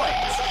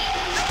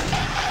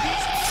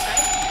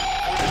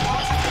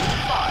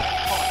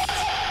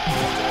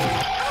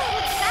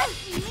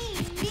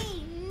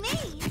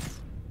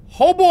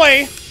 Oh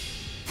boy!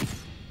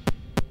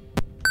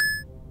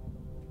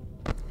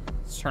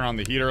 Let's turn on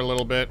the heater a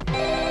little bit.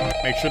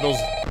 Make sure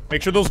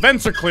those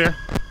vents are clear.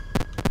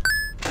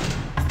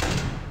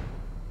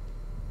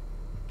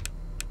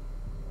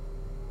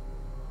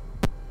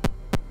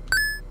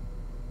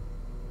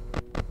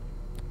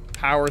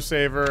 Power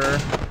saver.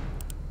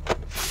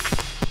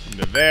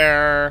 Into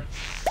there.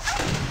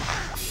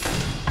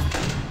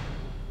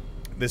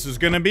 This is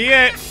gonna be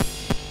it.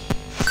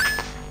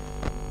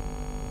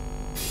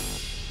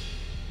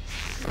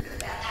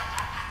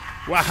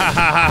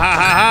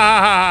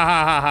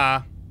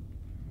 Wahahahahahaha.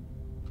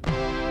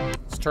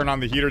 Let's turn on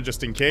the heater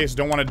just in case.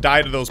 Don't want to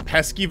die to those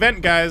pesky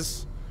vent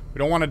guys. We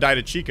don't want to die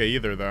to Chica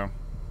either, though.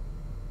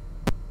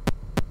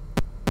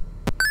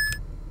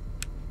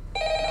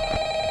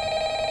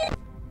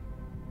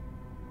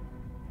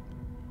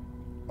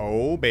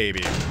 Oh,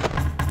 baby.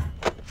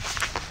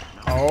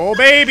 Oh,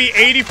 baby.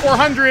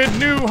 8,400.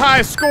 New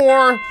high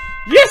score.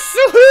 Yes,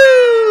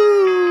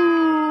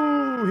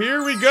 woohoo!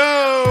 Here we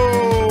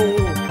go.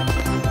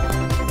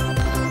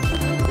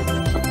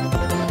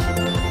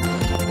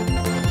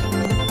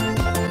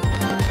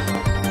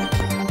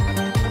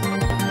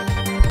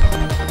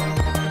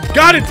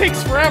 God, it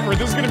takes forever.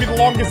 This is gonna be the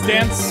longest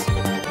dance.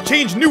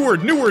 Change, new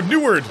word, new word,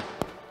 new word.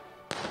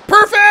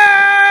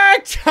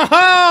 Perfect!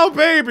 Oh,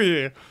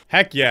 baby.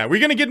 Heck yeah.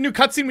 We're gonna get a new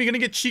cutscene. We're gonna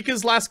get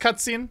Chica's last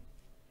cutscene.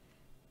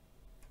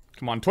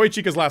 Come on, Toy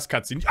Chica's last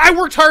cutscene. I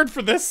worked hard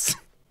for this.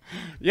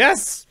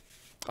 Yes,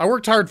 I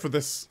worked hard for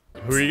this.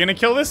 Who are you gonna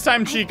kill this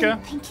time, Chica?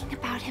 I've been thinking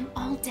about him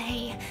all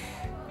day.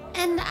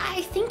 And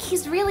I think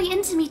he's really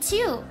into me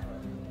too.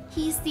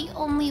 He's the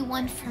only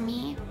one for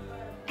me.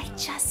 I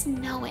just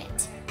know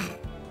it.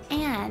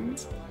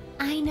 And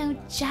I know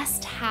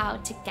just how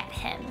to get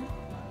him.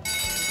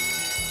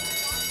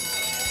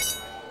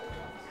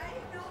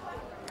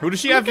 Who does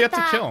she have yet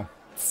to kill?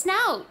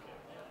 Snout.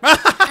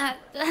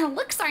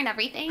 Looks aren't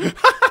everything.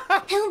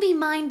 He'll be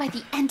mine by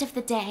the end of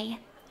the day.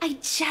 I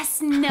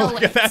just know it.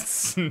 Look at that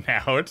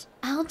snout.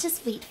 I'll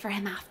just wait for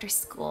him after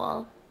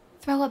school.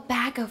 Throw a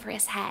bag over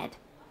his head.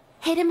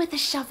 Hit him with a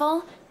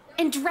shovel.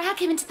 And drag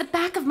him into the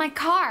back of my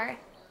car.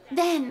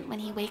 Then, when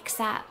he wakes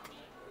up,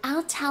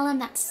 I'll tell him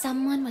that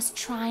someone was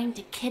trying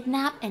to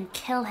kidnap and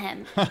kill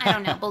him. I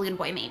don't know, Balloon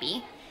Boy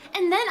maybe.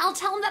 And then I'll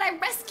tell him that I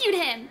rescued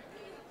him.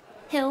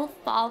 He'll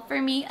fall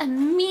for me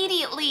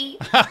immediately.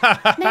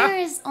 There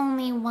is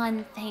only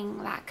one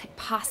thing that could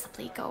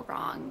possibly go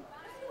wrong.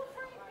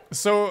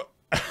 So,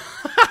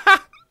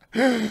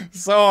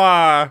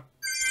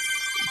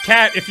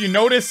 Kat, if you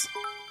notice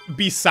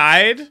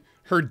beside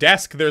her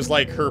desk, there's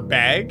like her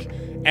bag.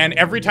 And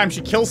every time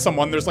she kills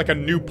someone, there's like a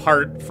new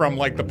part from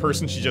like the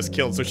person she just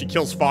killed. So she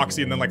kills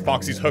Foxy and then like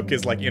Foxy's hook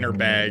is like in her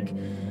bag.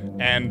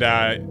 And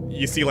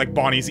you see like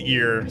Bonnie's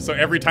ear. So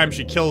every time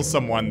she kills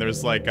someone,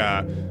 there's like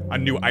a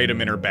new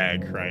item in her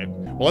bag, right?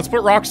 Well, let's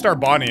put Rockstar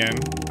Bonnie in.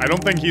 I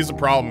don't think he's a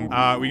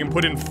problem. We can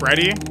put in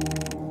Freddy.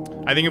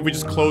 I think if we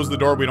just close the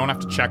door, we don't have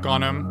to check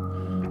on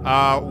him.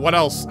 What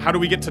else? How do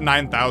we get to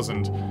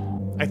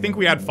 9,000? I think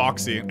we add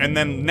Foxy. And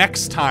then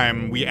next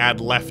time we add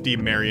Lefty,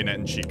 Marionette,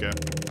 and Chica.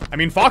 I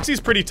mean, Foxy's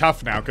pretty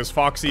tough now, because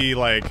Foxy,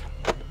 like,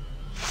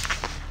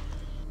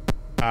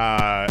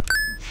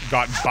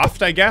 got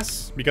buffed, I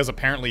guess, because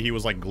apparently he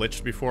was, like,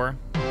 glitched before.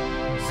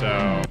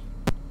 So,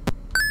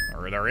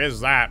 or there is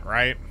that,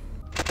 right?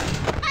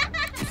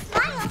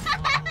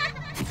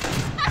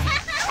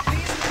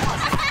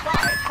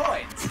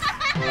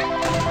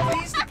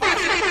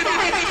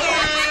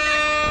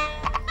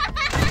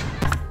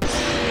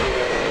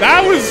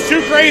 That was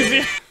too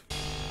crazy!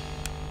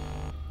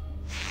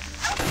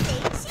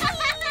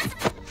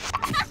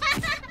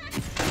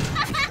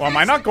 Well, am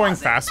I not going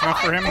fast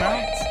enough for him now?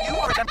 I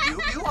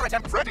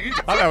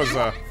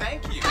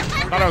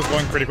thought I was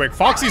going pretty quick.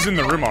 Foxy's in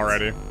the room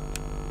already.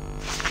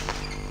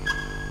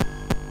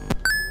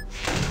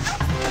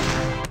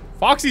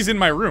 Foxy's in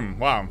my room.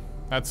 Wow,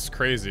 that's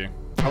crazy.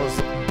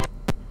 That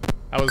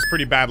was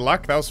pretty bad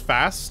luck. That was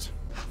fast.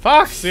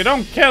 Foxy,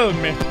 don't kill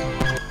me.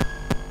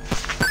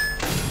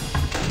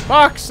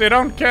 Foxy,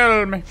 don't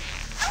kill me.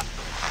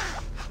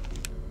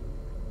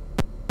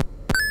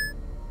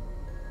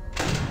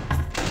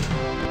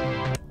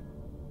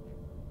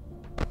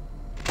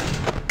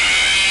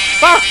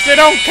 Foxy,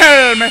 don't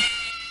kill me!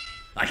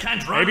 I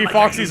can't run. Maybe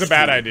Foxy's a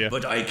bad idea.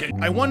 But I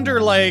can. I wonder,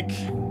 like...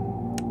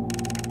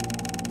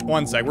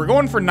 One sec. We're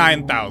going for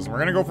 9,000. We're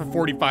gonna go for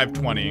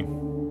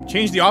 4520.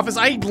 Change the office.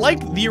 I like...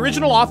 The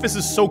original office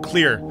is so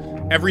clear.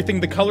 Everything,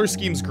 the color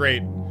scheme's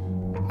great.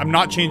 I'm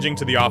not changing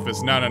to the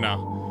office. No, no,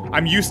 no.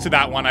 I'm used to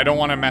that one. I don't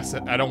want to mess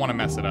it. I don't want to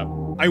mess it up.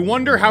 I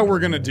wonder how we're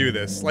gonna do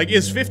this. Like,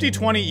 is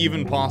 50-20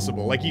 even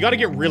possible? Like, you gotta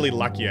get really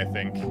lucky, I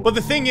think. But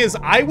the thing is,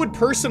 I would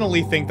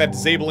personally think that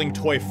disabling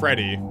Toy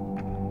Freddy...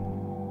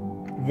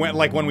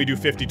 when we do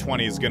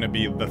 50-20 is gonna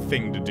be the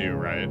thing to do,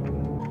 right?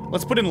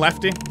 Let's put in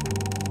Lefty.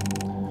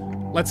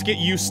 Let's get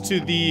used to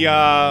the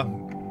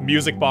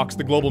music box,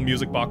 the global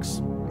music box.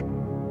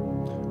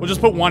 We'll just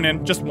put one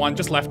in, just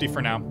Lefty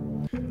for now.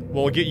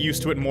 We'll get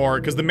used to it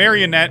more, because the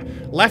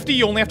Marionette, Lefty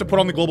you only have to put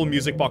on the global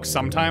music box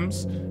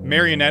sometimes.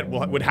 Marionette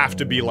would have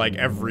to be like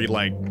every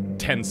like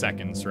 10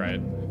 seconds, right?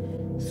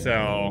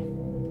 So,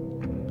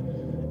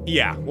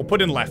 yeah, we'll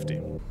put in Lefty.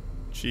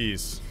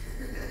 Jeez.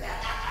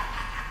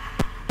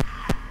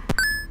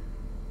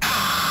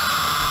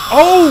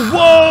 Oh,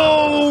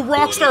 whoa!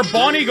 Rockstar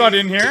Bonnie got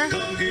in here.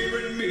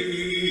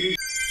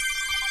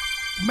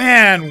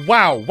 Man,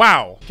 wow,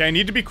 wow. Okay, I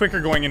need to be quicker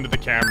going into the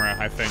camera,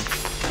 I think.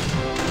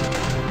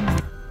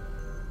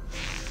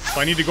 So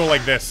I need to go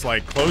like this,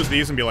 like, close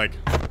these and be like...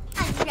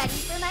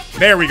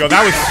 There we go,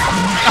 that was...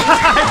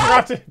 I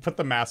forgot to put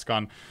the mask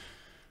on.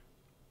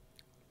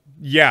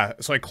 Yeah,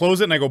 so I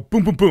close it and I go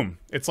boom, boom, boom.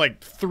 It's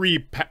like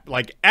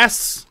like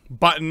S,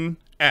 button,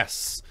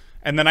 S.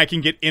 And then I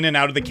can get in and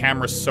out of the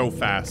camera so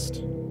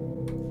fast.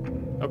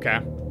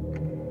 Okay.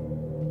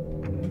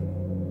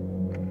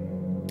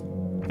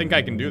 I think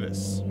I can do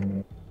this.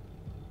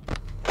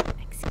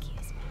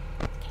 Excuse me.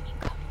 Can you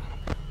come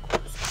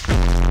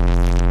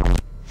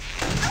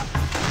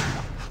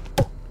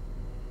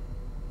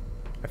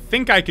I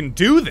think I can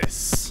do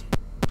this.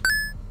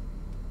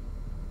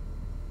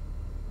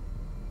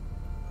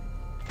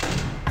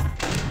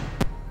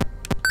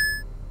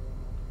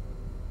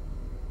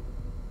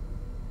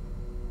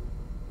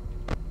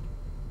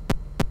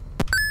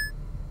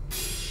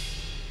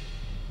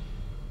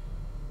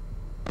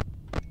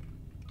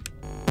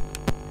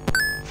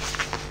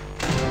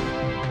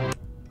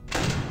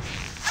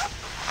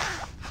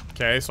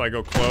 Okay, so I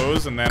go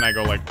close, and then I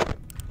go like,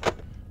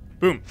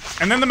 boom,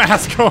 and then the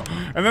mask go,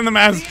 and then the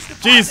mask.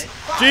 Jeez,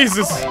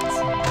 Jesus.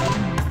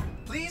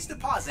 Please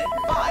deposit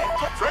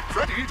 5.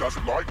 Freddy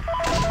doesn't like.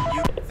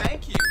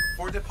 Thank you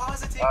for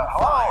depositing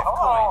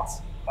Hello. 5 coins.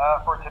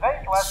 For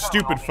today's lesson,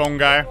 Stupid we'll phone be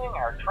guy. continuing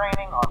our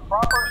training on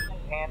proper suit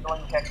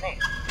handling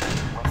techniques.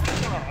 When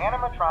using an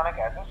animatronic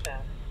as a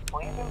suit,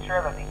 please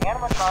ensure that the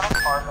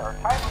animatronic parts are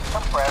tightly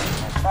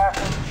compressed and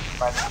fastened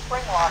by the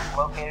spring locks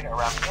located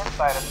around the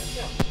inside of the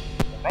suit.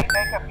 It may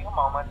take a few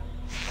moments.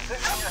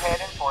 Position your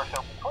head and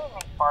torso between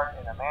these parts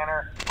in a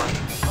manner where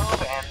you can move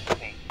and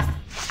speak.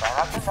 Try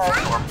not to nudge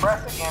or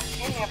press against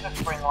any of the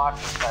spring locks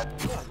inside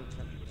the suit.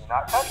 Do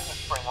not touch the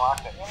spring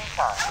locks at any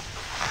time.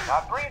 Do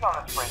not breathe on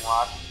the spring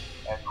locks,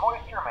 as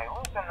moisture may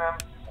loosen them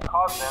and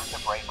cause them to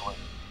break loose.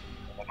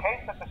 In the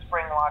case that the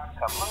spring locks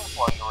come loose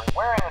while you are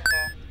wearing a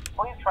suit,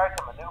 please try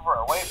to maneuver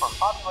away from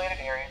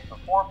populated areas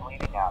before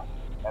bleeding out,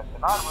 as to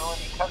not ruin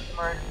the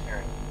customer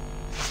experience.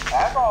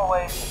 As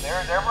always, if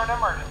there is ever an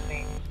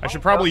emergency, I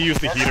should probably use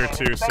the heater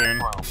too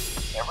soon.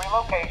 Every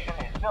location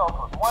is built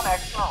with one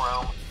extra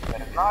room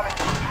that is not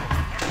included in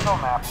the digital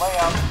map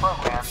layout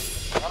program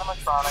using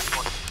animatronics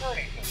or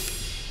security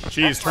systems.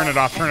 Jeez, turn it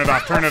off, turn it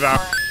off, turn it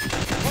off.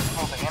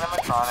 Visible to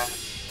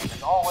animatronics and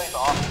is always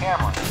off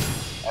camera.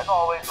 As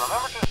always,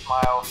 remember to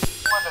smile.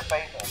 You are the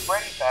face of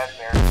Freddy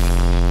Fazbear.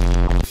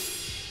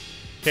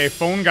 Okay,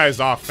 phone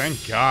guy's off,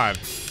 thank God.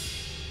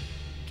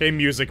 Okay,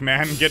 music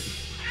man, get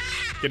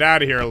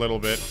out of here a little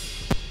bit.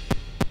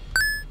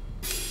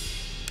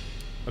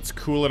 Let's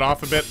cool it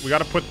off a bit. We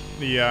gotta put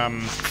the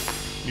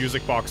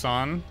music box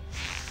on.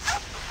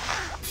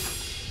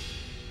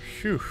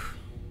 Phew.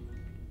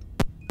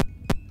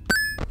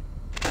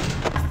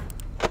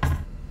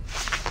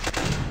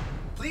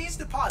 Please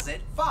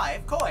deposit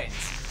 5 coins.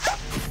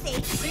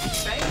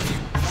 Thank you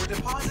for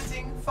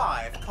depositing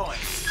 5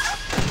 coins.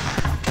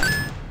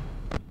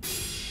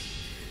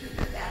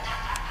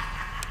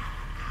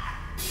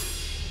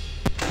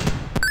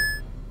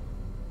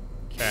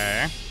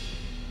 Okay.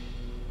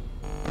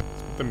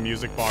 Let's put the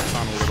music box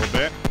on a little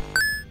bit.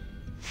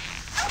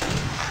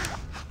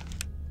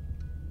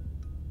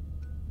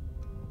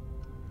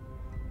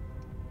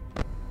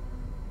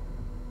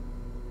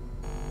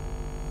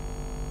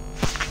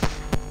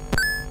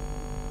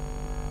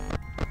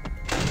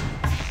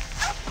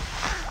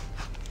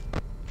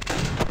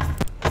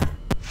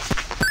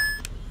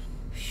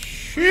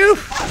 Phew.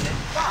 Deposit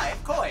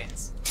 5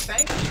 coins.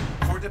 Thank you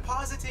for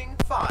depositing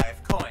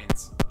 5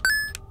 coins.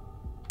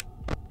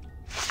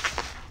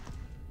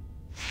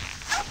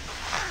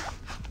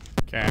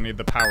 Okay, I need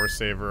the power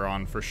saver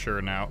on for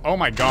sure now. Oh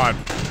my God,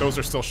 those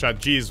are still shut.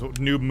 Jeez,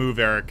 noob move,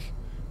 Eric.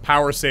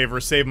 Power saver,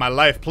 save my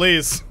life,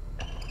 please.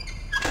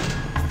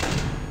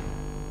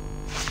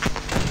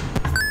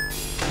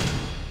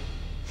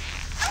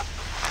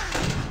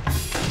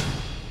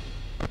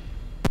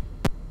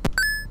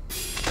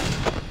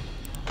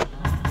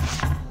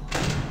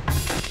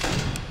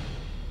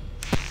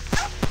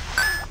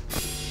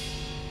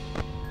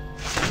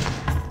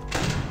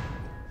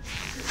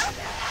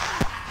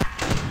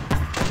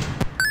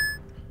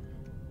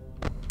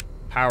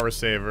 Power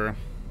saver.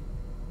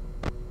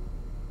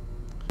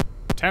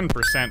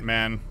 10%,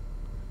 man.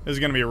 This is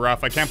gonna be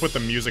rough. I can't put the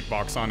music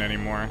box on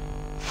anymore.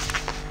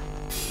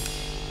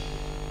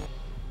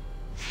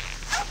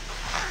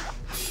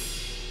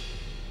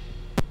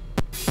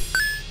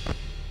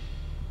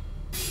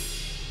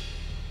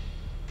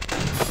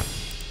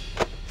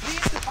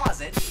 Please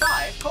deposit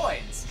 5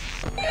 coins.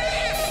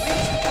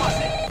 Please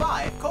deposit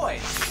 5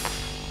 coins.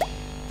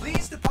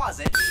 Please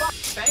deposit 5.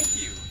 Thank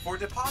you for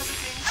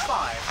depositing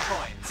 5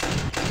 coins.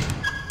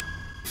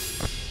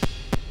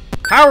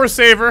 Power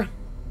saver!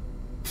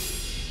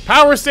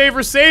 Power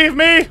saver, save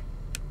me!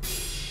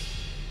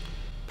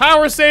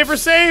 Power saver,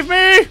 save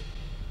me!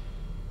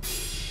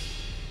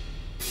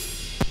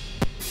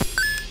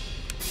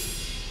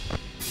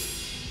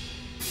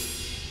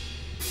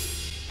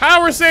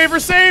 Power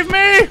saver, save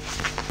me!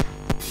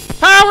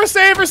 Power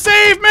saver,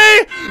 save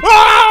me!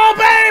 Oh,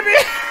 baby!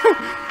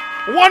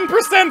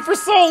 1% for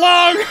so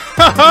long!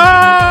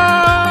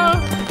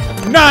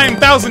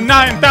 9,000,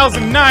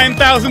 9,000,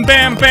 9,000,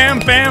 bam, bam,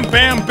 bam,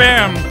 bam,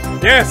 bam.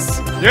 Yes,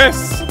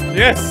 yes,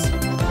 yes.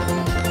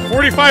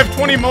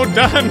 45-20 mode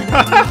done.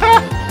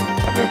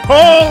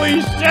 Holy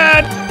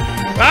shit!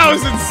 That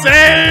was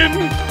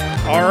insane!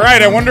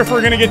 Alright, I wonder if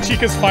we're gonna get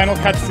Chica's final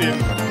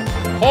cutscene.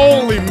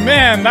 Holy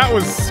man, that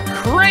was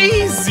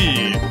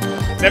crazy!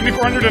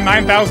 7,400 to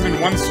 9,000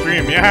 in one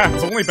stream. Yeah,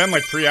 it's only been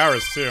like 3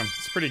 hours too.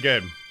 It's pretty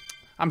good.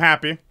 I'm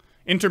happy.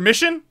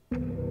 Intermission?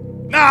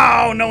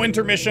 No, no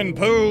intermission,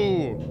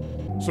 poo!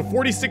 So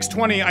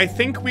 4620, I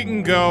think we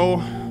can go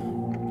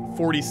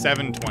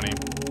 4720.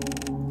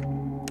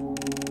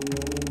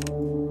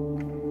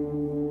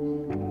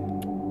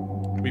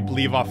 We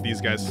leave off these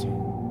guys.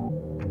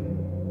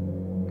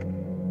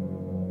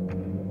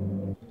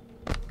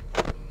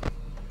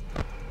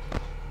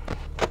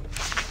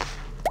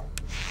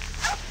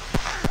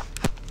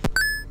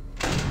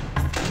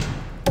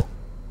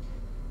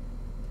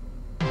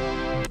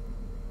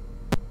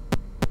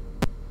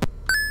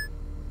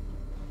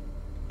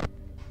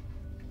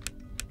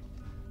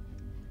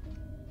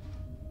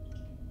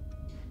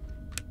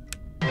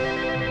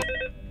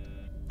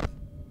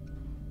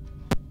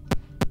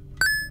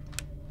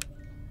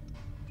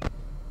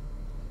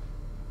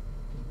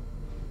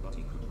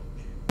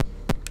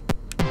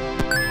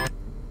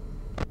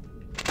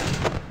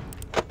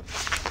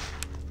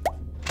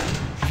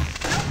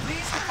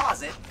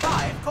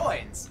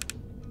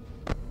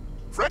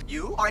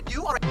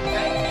 You are.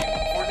 Thank you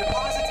for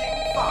depositing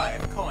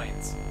 5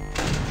 coins.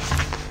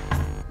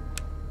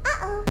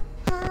 Uh-oh,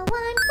 how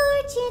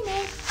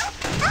unfortunate.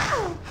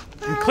 Uh-oh,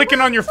 I'm clicking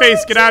on your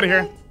face, get out of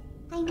here.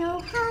 I know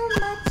how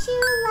much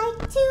you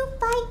like to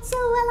fight, so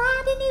I'll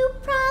add a new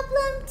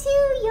problem to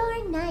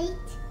your night.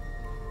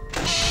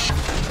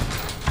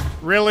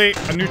 Really?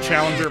 A new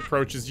challenger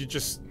approaches. You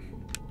just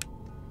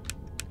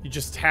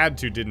had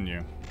to, didn't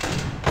you?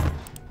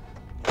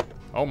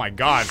 Oh my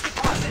god.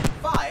 Deposit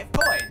 5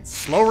 coins.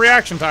 Slow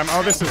reaction time.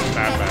 Oh, this isn't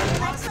that bad.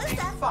 Depositing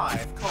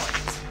 5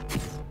 coins.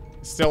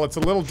 Still, it's a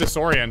little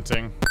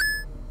disorienting.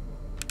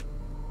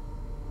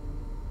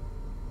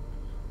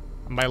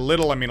 And by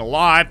little, I mean a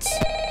lot.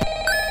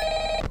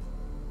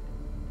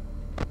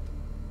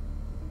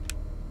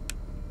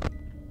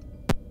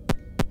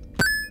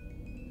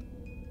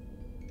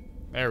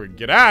 There we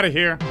get out of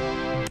here.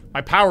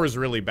 My power is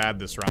really bad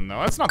this run, though.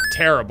 That's not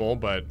terrible,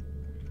 but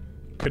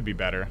could be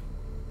better.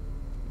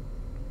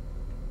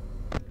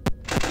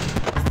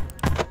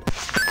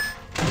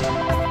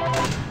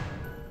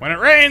 When it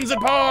rains, it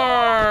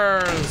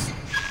pours!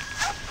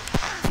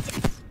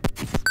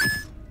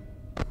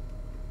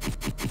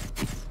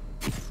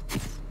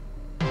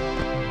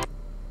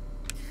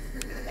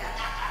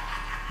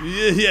 Yeah.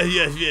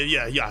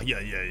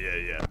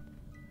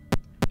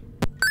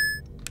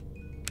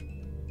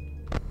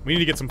 We need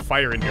to get some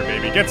fire in here,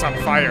 baby. Get some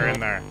fire in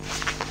there.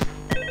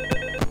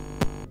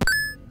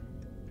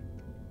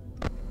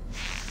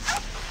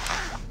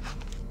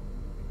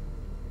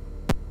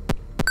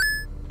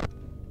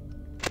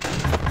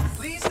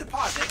 Please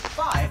deposit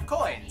 5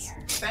 coins.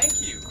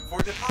 Thank you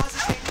for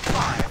depositing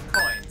 5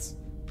 coins.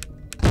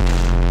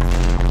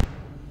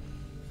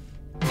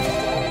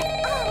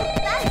 Oh,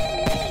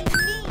 that's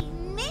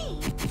me.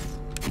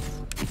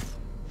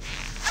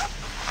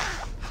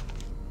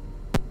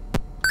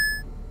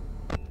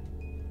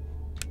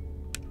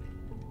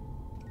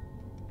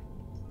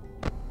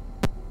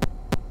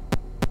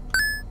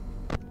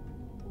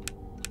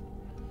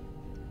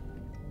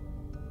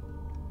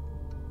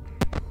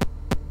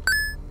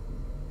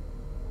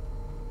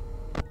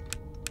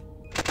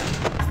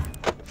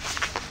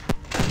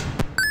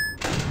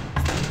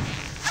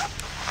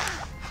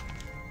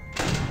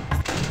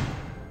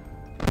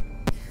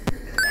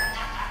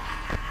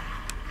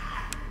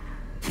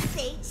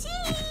 Say cheese.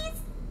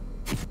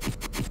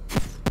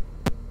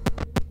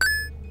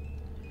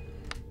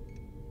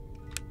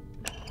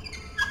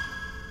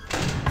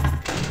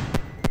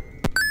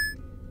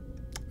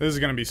 This is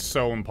gonna be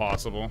so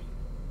impossible.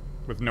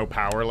 With no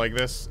power like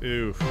this.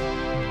 Oof.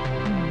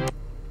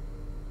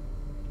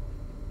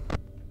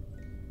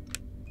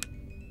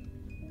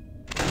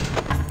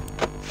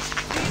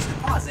 Please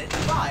deposit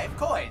 5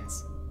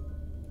 coins.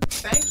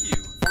 Thank you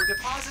for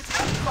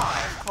depositing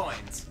 5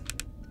 coins.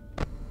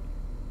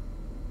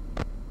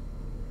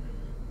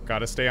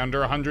 Gotta stay under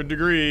 100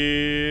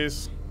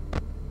 degrees.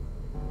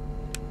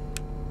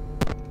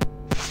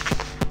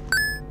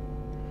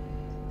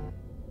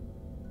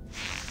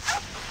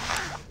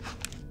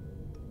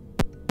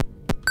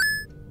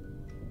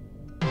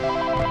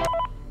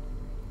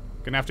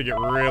 Gonna have to get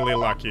really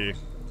lucky.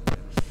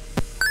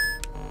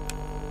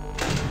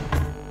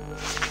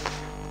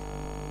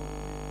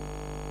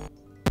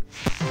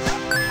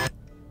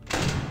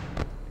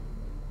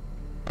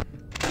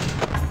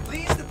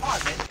 Please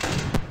deposit.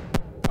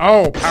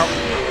 Oh, power.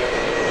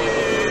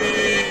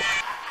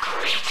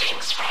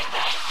 Greetings from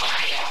the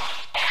fire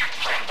and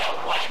from the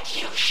one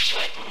you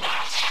should not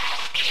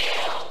have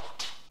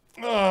killed.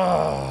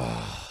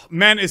 Ugh.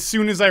 Man, as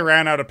soon as I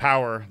ran out of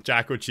power,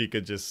 Jacko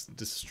Chica just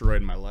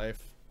destroyed my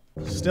life.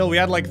 Still, we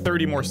had like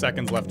 30 more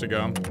seconds left to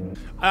go.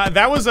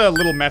 That was a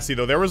little messy,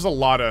 though. There was a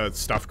lot of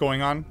stuff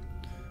going on.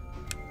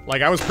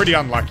 Like, I was pretty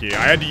unlucky.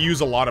 I had to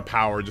use a lot of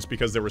power just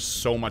because there was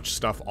so much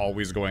stuff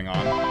always going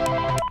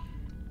on.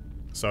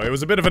 So it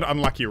was a bit of an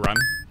unlucky run,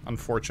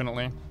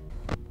 unfortunately.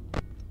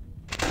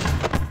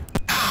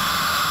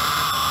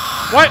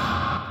 What?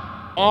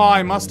 Oh,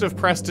 I must have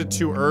pressed it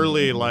too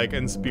early, like,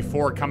 and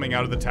before coming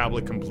out of the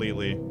tablet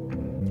completely.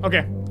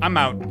 Okay, I'm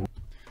out.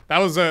 That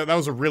was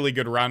a really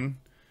good run.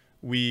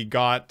 We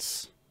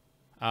got,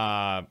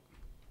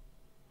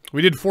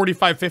 we did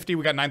 4550.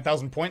 We got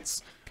 9,000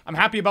 points. I'm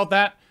happy about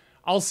that.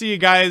 I'll see you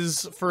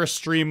guys for a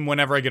stream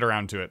whenever I get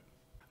around to it.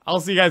 I'll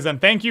see you guys then.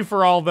 Thank you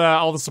for all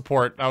the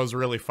support. That was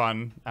really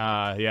fun.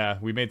 Yeah,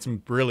 we made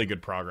some really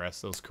good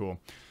progress. That was cool.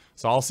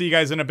 So I'll see you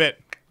guys in a bit.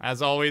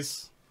 As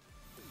always,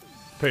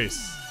 peace.